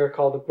each year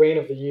called the Brain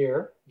of the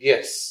Year.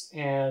 Yes.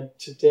 And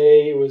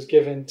today it was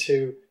given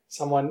to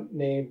someone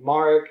named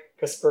Marek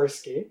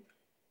Kaspersky.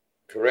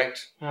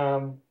 Correct.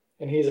 And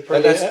he's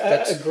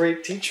a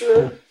great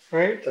teacher,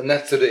 right? And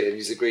that's today. And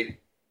he's a great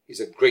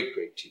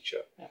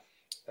teacher. Yeah.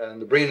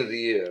 And the Brain of the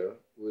Year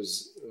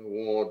was an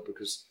award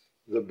because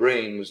the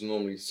brain was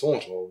normally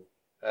thought of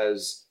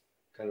as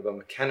kind of a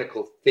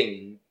mechanical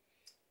thing,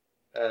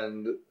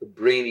 and the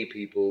brainy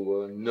people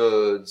were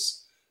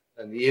nerds,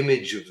 and the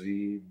image of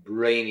the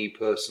brainy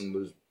person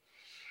was,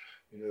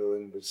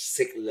 and with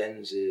thick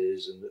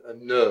lenses and a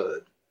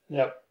nerd.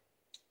 Yep.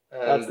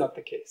 And that's not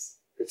the case.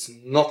 It's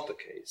not the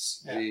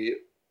case. Yeah. The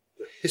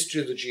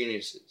history of the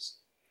geniuses,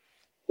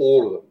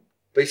 all of them,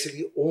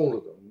 basically all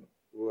of them,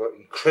 were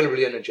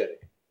incredibly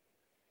energetic,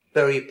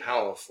 very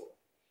powerful.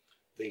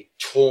 They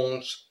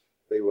taught,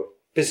 they were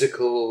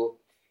physical,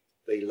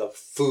 they loved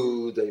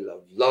food, they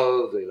loved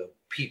love, they loved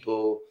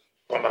people.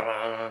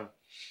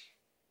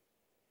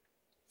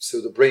 So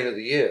the Brain of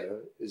the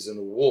Year is an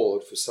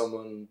award for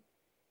someone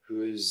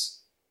who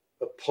is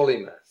a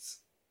polymath,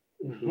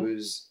 who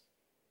is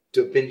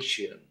Da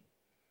Vincian,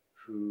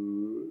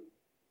 who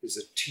is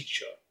a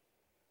teacher,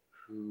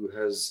 who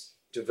has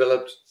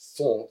developed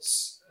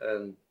thoughts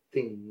and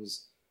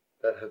things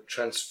that have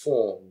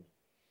transformed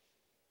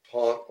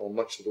part or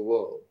much of the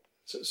world.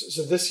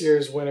 So this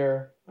year's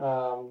winner,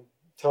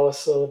 tell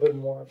us a little bit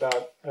more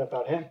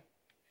about him.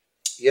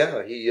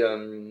 Yeah,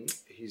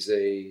 he's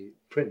a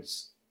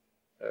prince,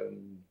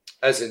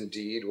 as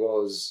indeed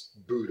was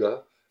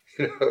Buddha.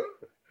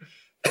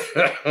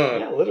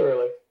 Yeah,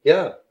 literally.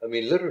 Yeah, I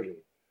mean literally.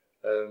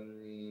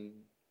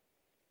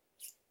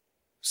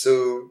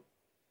 So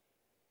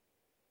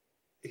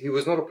he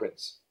was not a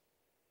prince.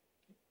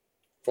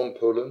 From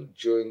Poland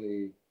during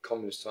the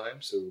communist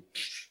time, so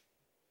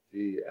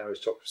the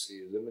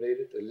aristocracy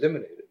eliminated.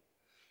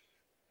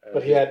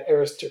 But he had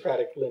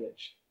aristocratic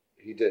lineage.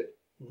 He did.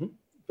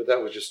 But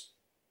that was just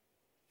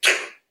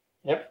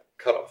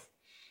cut off.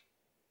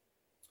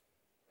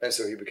 And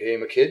so he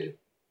became a kid,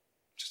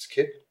 just a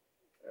kid.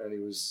 And he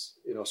was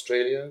in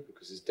Australia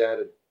because his dad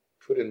had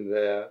put him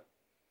there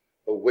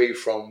away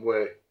from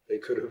where they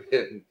could have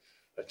been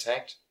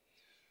attacked.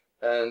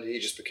 And he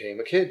just became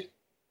a kid.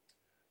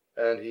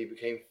 And he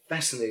became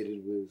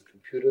fascinated with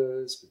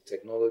computers, with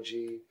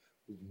technology,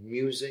 with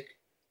music,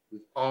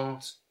 with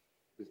art,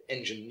 with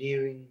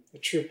engineering. A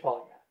true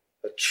polymath.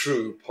 A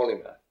true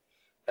polymath.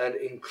 And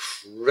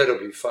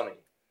incredibly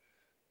funny.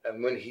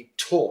 And when he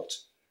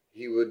taught,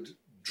 he would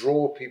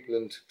draw people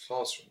into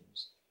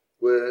classrooms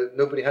where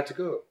nobody had to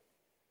go.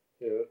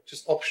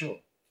 Just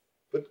optional.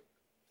 But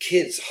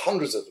kids,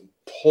 hundreds of them,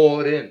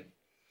 poured in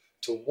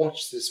to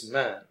watch this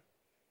man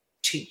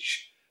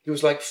teach. He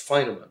was like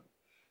Feynman.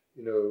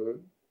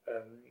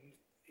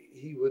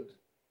 He would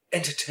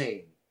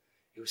entertain.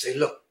 He would say,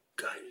 look,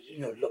 guys,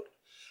 look.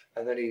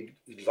 And then he'd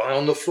lie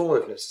on the floor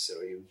if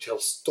necessary. He would tell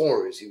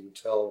stories. He would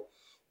tell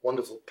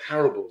wonderful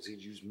parables.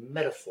 He'd use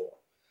metaphor.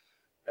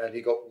 And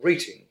he got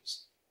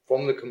ratings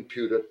from the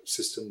computer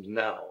systems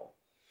now,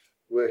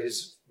 where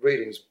his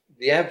ratings,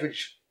 the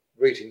average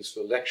ratings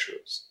for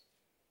lecturers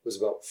was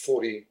about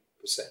 40%.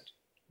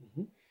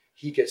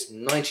 He gets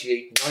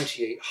 98,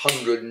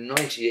 100,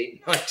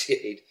 98.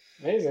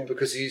 Amazing.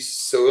 Because he's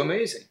so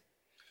amazing.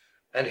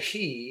 And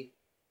he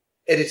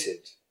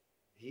edited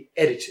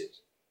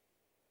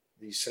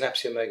the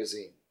Synapsia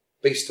magazine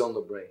based on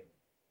the brain.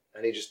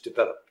 And he just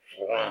developed.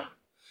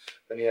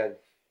 And he had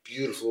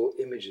beautiful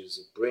images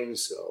of brain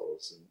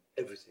cells and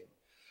everything.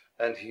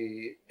 And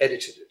he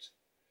edited it.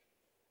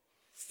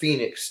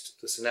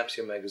 Phoenixed the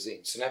Synapsia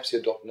magazine,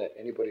 synapsia.net.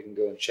 Anybody can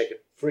go and check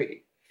it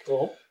free.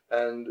 Cool.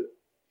 And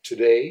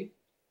today,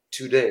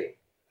 today.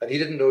 And he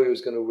didn't know he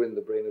was going to win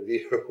the Brain of the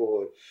Year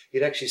award.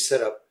 He'd actually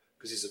set up,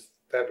 because he's a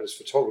fabulous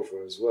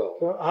photographer as well.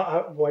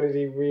 Well, why did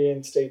he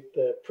reinstate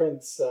the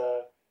Prince,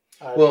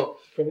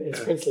 his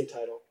princely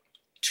title?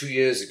 2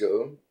 years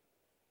ago,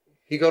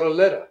 he got a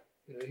letter.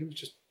 He was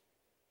just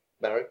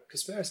married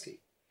Kaspersky.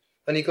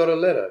 And he got a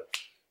letter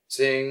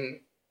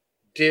saying,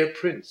 "Dear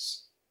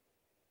Prince,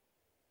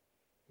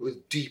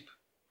 with deep,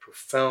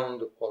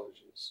 profound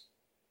apologies,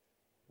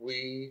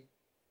 we,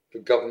 the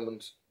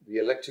government, the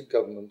elected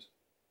government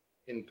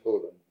in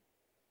Poland,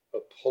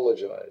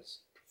 apologize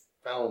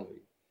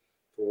profoundly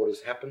for what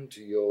has happened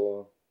to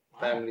your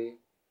family,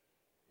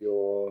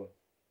 your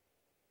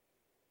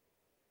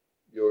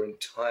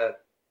entire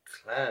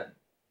clan.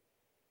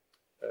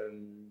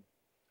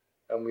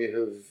 And we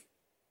have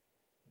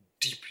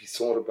deeply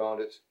thought about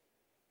it,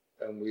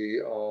 and we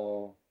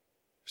are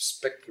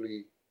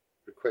respectfully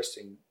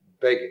requesting,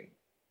 begging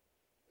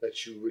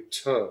that you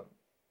return.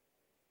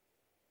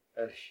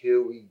 And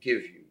here we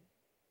give you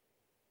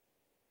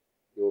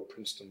your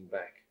Princeton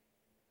back.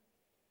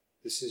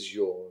 This is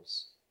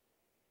yours.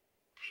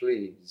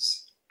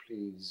 Please,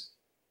 please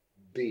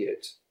be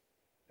it,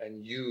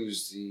 and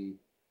use the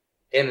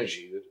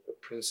energy that a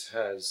prince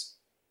has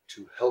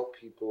to help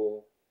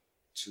people,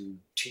 to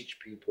teach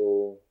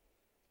people,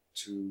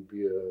 to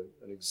be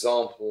an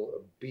example, a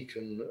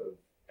beacon of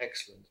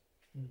excellence."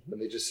 Mm-hmm.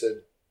 And they just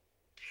said,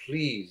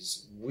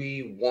 "Please,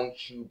 we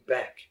want you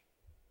back."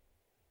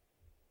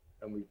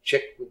 And we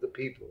checked with the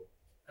people,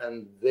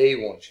 and they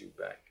want you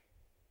back.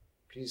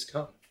 Please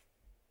come.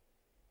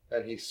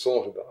 And he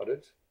thought about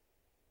it,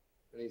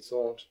 and he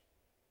thought,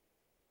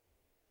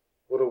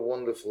 what a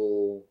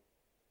wonderful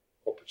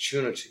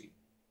opportunity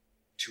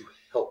to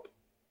help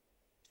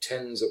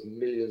tens of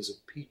millions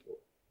of people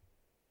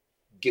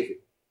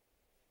giving.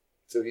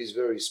 So he's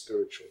very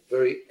spiritual,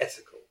 very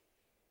ethical,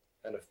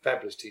 and a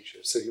fabulous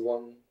teacher. So he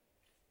won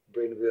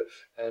Brain of the Year,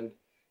 and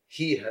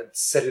he had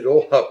set it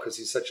all up because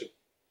he's such a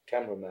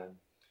cameraman.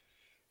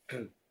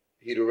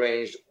 He'd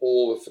arranged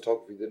all the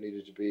photography that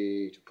needed to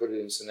be, to put it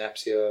in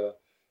Synapsia,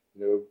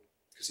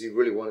 because he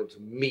really wanted to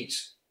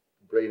meet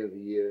Brain of the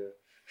Year.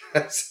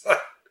 So,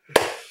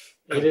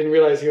 he didn't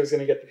realize he was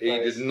going to get the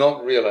prize. He did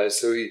not realize.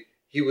 So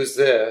he was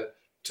there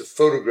to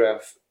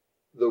photograph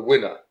the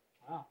winner.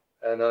 Wow.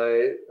 And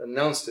I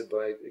announced it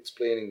by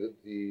explaining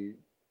that the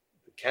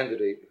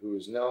candidate who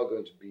is now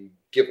going to be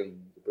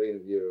given the Brain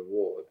of the Year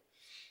award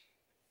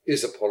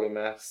is a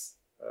polymath,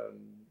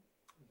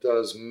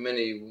 does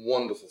many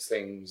wonderful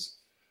things.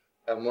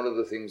 And one of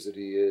the things that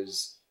he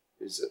is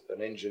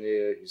an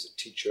engineer, he's a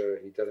teacher,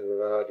 he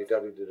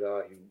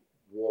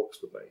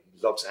walks with me, he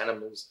loves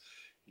animals,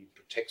 he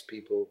protects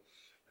people,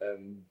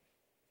 and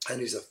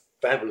he's a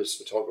fabulous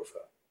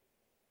photographer.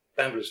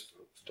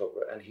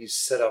 And he's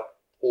set up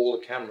all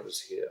the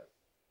cameras here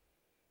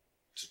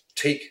to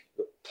take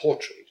the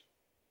portrait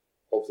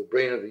of the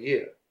Brain of the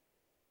Year.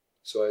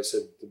 So I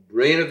said, the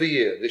Brain of the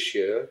Year this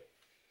year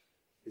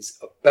is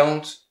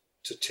about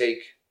to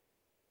take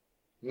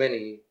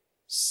many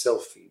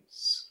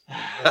selfies.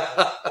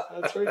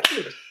 That's very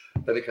cute.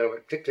 Then he kind of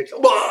went click, click.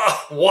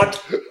 Oh,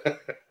 what?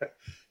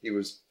 He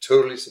was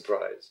totally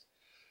surprised.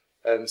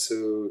 And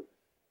so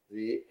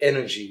the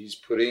energy he's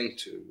put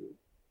into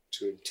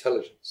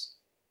intelligence.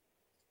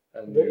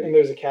 And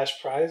there's a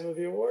cash prize with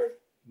the award?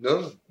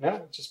 No,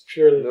 just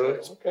purely. No,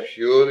 it's okay.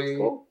 purely.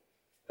 Cool.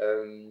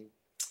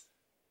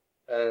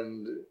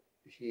 And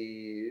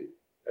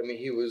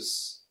he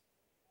was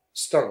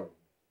stunned,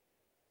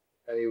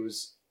 and he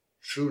was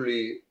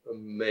truly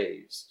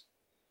amazed.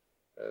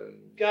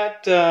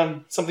 Got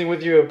something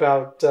with you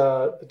about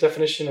the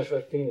definition of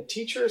being a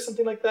teacher or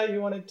something like that you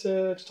wanted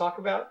to talk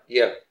about?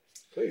 Yeah.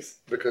 Please.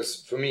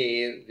 Because for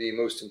me, the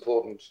most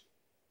important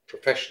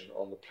profession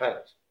on the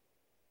planet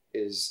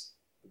is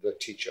the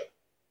teacher.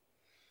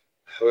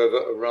 However,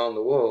 around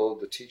the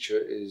world, the teacher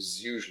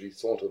is usually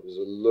thought of as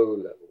a low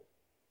level.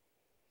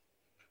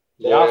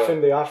 They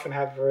often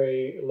have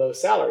very low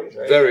salaries,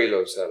 right? Very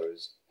low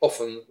salaries.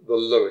 Often the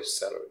lowest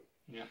salary.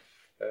 Yeah.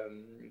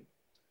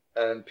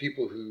 And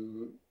people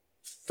who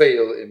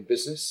fail in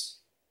business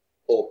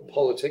or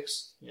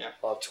politics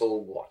are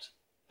told what?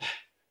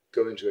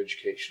 Go into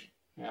education.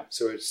 Yeah.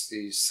 So it's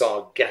the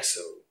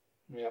Sargasso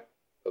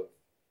of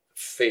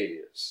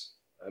failures.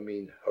 I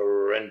mean,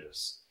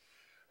 horrendous.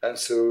 And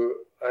so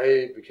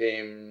I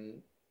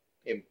became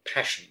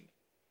impassioned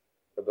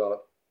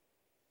about,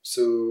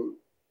 so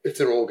if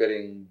they're all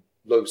getting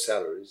low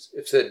salaries,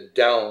 if they're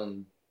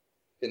down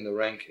in the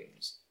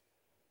rankings,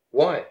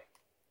 why?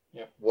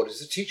 Yeah. What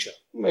is a teacher?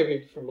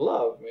 Maybe from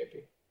love,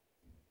 maybe.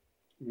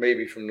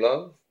 Maybe from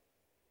love.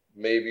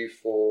 Maybe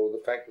for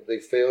the fact that they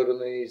failed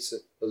and they need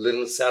a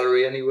little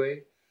salary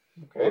anyway.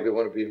 Okay. Or they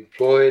want to be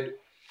employed.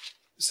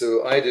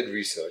 So I did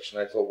research,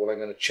 and I thought, well, I'm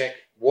going to check,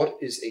 what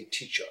is a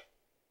teacher?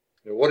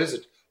 What is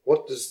it?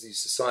 What does the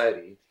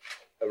society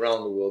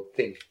around the world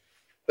think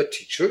a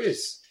teacher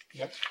is?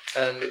 Yep.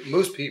 And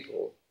most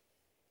people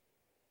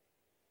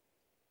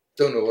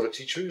don't know what a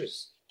teacher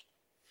is.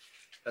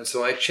 And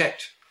so I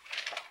checked.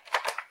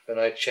 And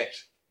I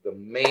checked the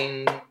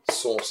main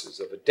sources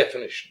of a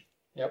definition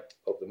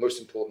of the most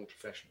important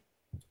profession.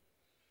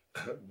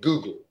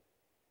 Google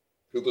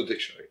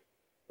Dictionary.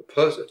 A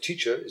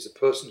teacher is a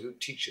person who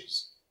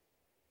teaches,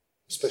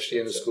 especially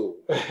in a school.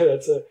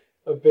 That's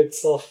a bit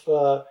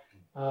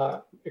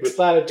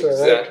self-explanatory,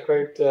 exactly.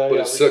 right? But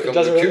it's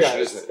circumlocution,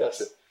 isn't it?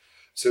 Yes.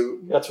 So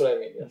that's what I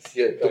mean. Yes.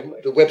 Yeah.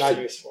 Exactly.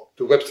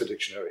 The Webster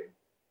Dictionary.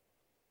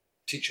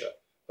 Teacher,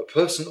 a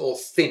person or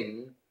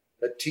thing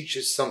that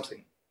teaches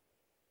something.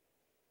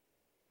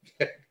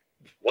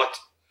 What?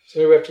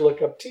 So we have to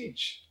look up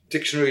teach.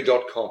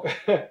 Dictionary.com.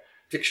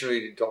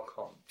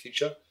 Dictionary.com.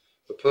 Teacher,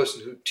 a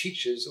person who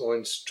teaches or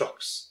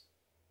instructs,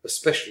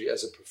 especially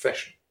as a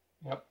profession.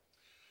 Yep.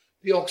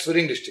 The Oxford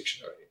English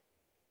Dictionary.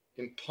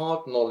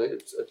 Impart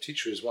knowledge. A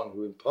teacher is one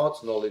who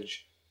imparts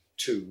knowledge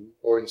to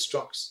or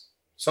instructs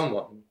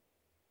someone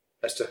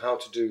as to how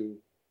to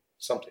do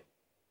something.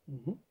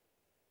 Mm-hmm.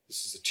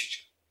 This is a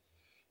teacher.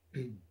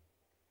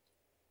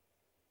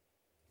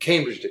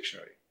 Cambridge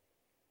Dictionary.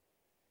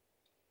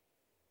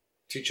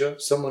 Teacher,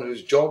 someone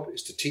whose job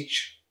is to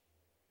teach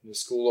in a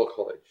school or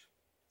college.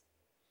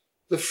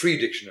 The Free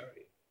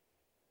Dictionary.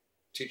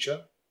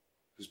 Teacher,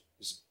 whose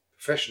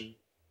profession,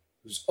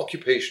 whose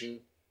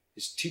occupation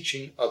is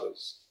teaching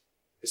others,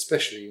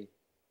 especially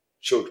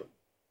children.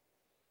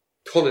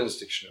 Collins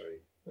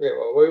Dictionary. Okay,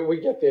 well,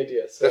 we get the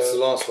idea. So, that's the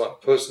last one.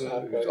 Person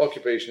whose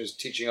occupation is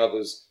teaching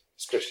others,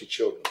 especially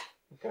children.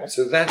 Okay.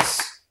 So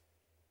that's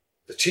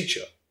the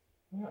teacher.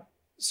 Yeah.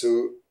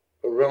 So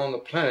around the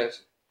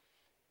planet,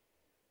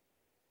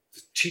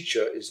 the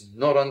teacher is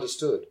not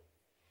understood,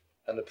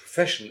 and the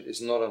profession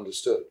is not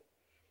understood,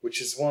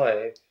 which is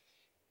why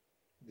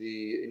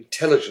the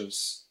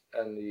intelligence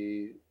and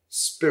the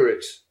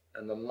spirit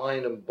and the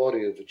mind and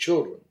body of the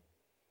children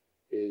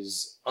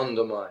is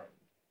undermined.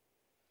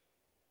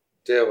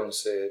 Dare one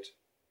say it,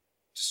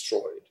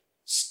 destroyed,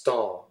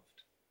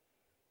 starved.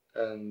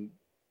 And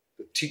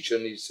the teacher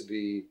needs to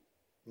be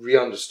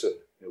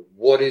re-understood.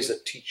 What is a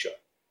teacher?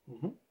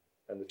 Mm-hmm.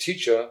 And the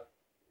teacher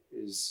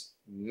is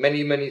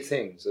many, many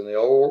things, and they're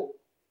all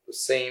the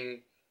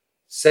same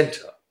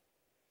center.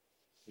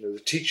 The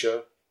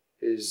teacher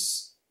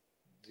is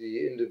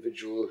the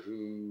individual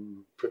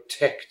who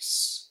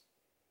protects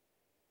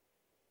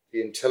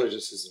the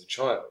intelligences of a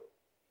child.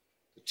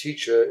 The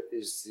teacher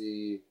is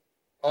the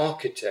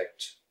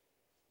architect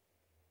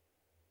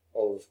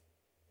of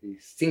the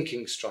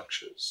thinking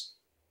structures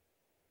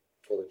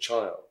for the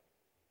child.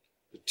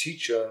 The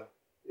teacher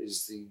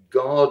is the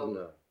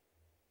gardener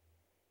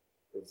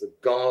of the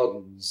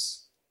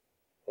gardens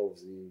of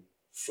the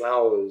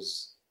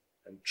flowers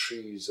and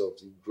trees of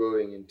the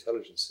growing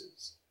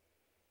intelligences.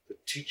 The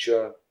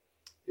teacher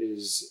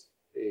is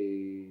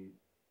a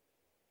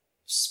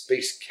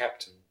space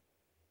captain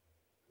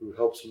who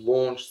helps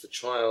launch the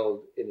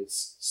child in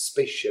its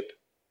spaceship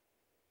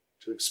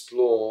to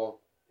explore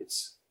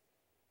its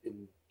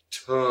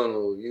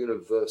internal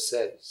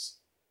universes,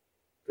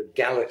 the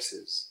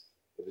galaxies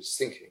of its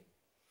thinking.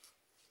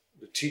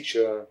 The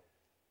teacher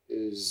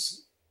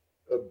is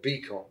a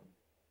beacon.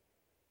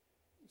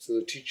 So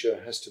the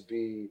teacher has to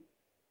be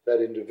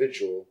that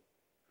individual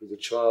who the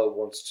child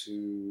wants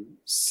to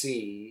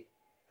see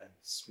and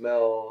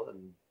smell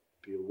and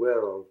be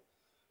aware of.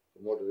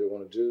 And what do they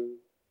want to do?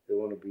 They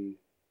want to be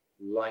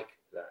like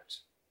that.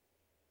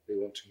 They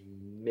want to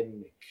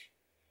mimic.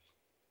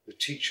 The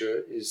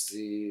teacher is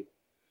the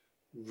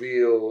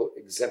real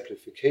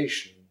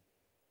exemplification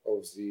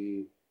of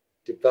the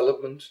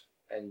development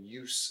and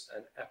use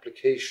and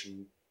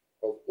application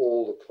of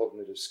all the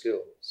cognitive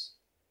skills.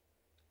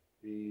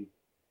 The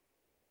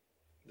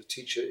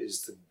teacher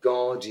is the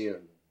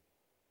guardian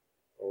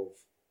of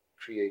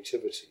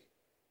creativity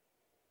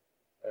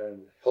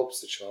and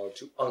helps the child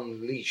to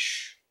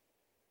unleash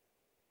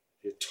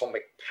the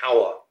atomic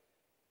power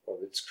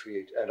of its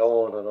and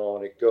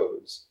on it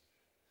goes.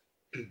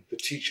 The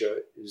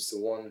teacher is the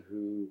one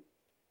who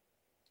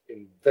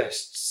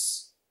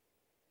invests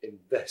in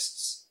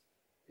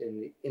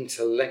the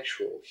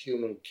intellectual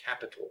human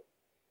capital.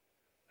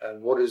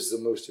 And what is the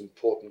most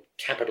important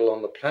capital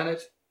on the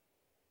planet?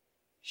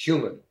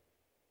 Human.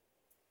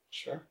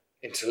 Sure.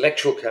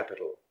 Intellectual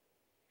capital.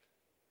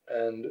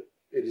 And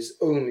it is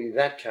only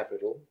that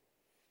capital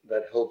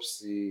that helps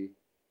the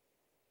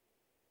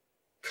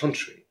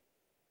country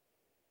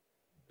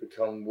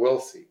become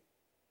wealthy,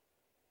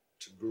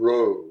 to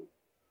grow.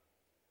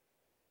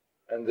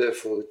 And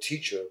therefore the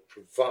teacher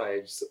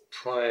provides the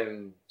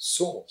prime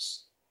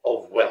source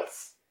of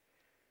wealth.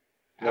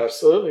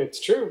 Absolutely, it's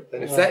true.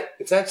 And if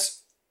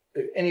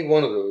any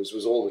one of those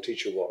was all the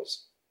teacher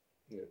was,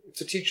 if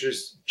the teacher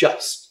is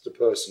just the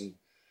person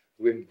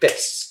who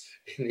invests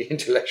in the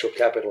intellectual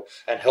capital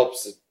and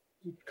helps the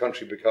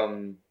country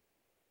become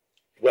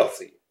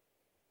wealthy,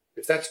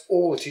 if that's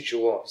all the teacher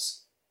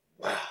was,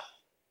 wow,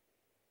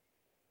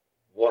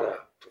 what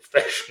a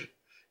profession.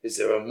 Is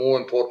there a more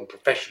important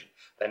profession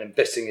than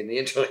investing in the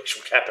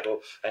intellectual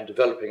capital and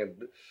developing a...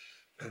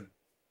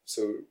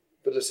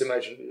 But let's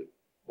imagine it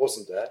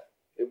wasn't that.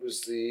 It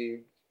was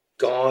the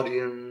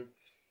guardian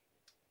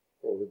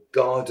or the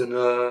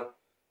gardener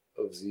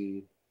of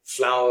the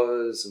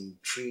flowers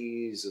and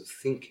trees of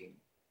thinking,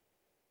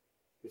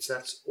 if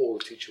that's all a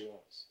teacher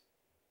was,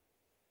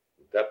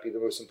 would that be the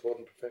most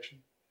important profession?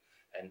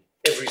 And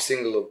every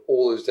single of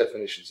all those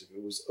definitions, if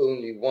it was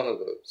only one of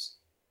those,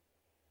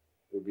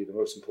 it would be the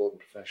most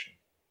important profession.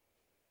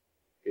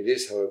 It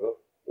is, however,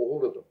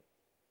 all of them.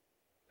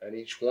 And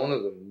each one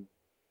of them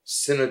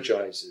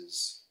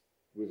synergizes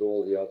with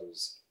all the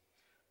others.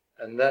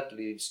 And that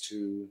leads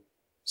to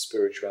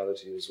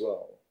spirituality as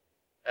well,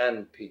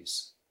 and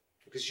peace.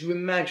 Because you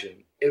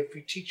imagine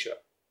every teacher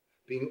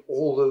being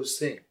all those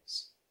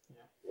things. Yeah.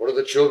 What are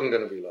the children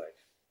going to be like?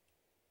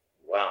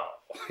 Wow.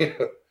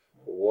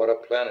 What a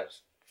planet.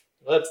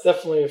 Well, that's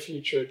definitely a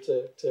future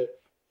to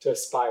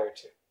aspire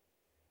to.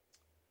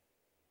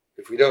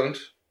 If we don't,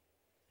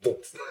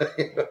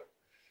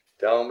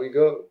 down we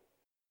go.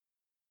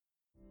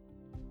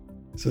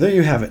 So there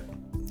you have it.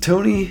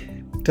 Tony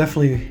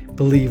definitely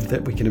believed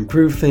that we can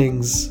improve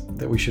things,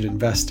 that we should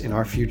invest in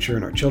our future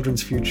and our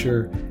children's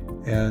future,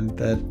 and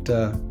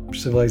that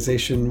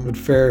civilization would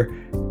fare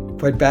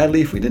quite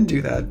badly if we didn't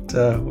do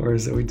that,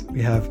 whereas that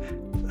we have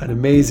an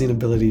amazing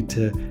ability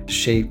to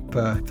shape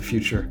the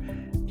future.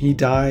 He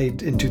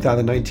died in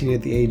 2019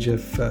 at the age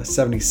of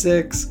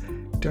 76.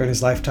 During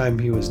his lifetime,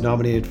 he was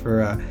nominated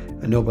for a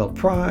Nobel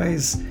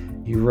Prize.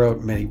 He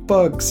wrote many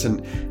books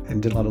and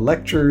did a lot of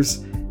lectures,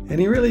 and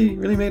he really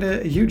made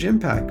a huge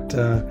impact.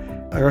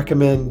 I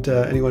recommend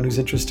anyone who's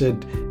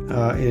interested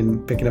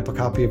in picking up a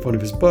copy of one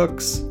of his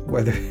books,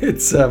 whether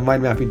it's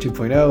Mind Mapping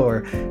 2.0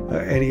 or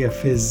any of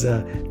his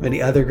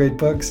many other great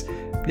books.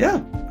 Yeah,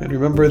 and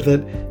remember that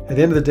at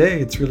the end of the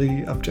day, it's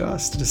really up to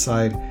us to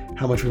decide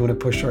how much we want to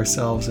push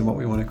ourselves and what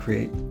we want to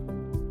create.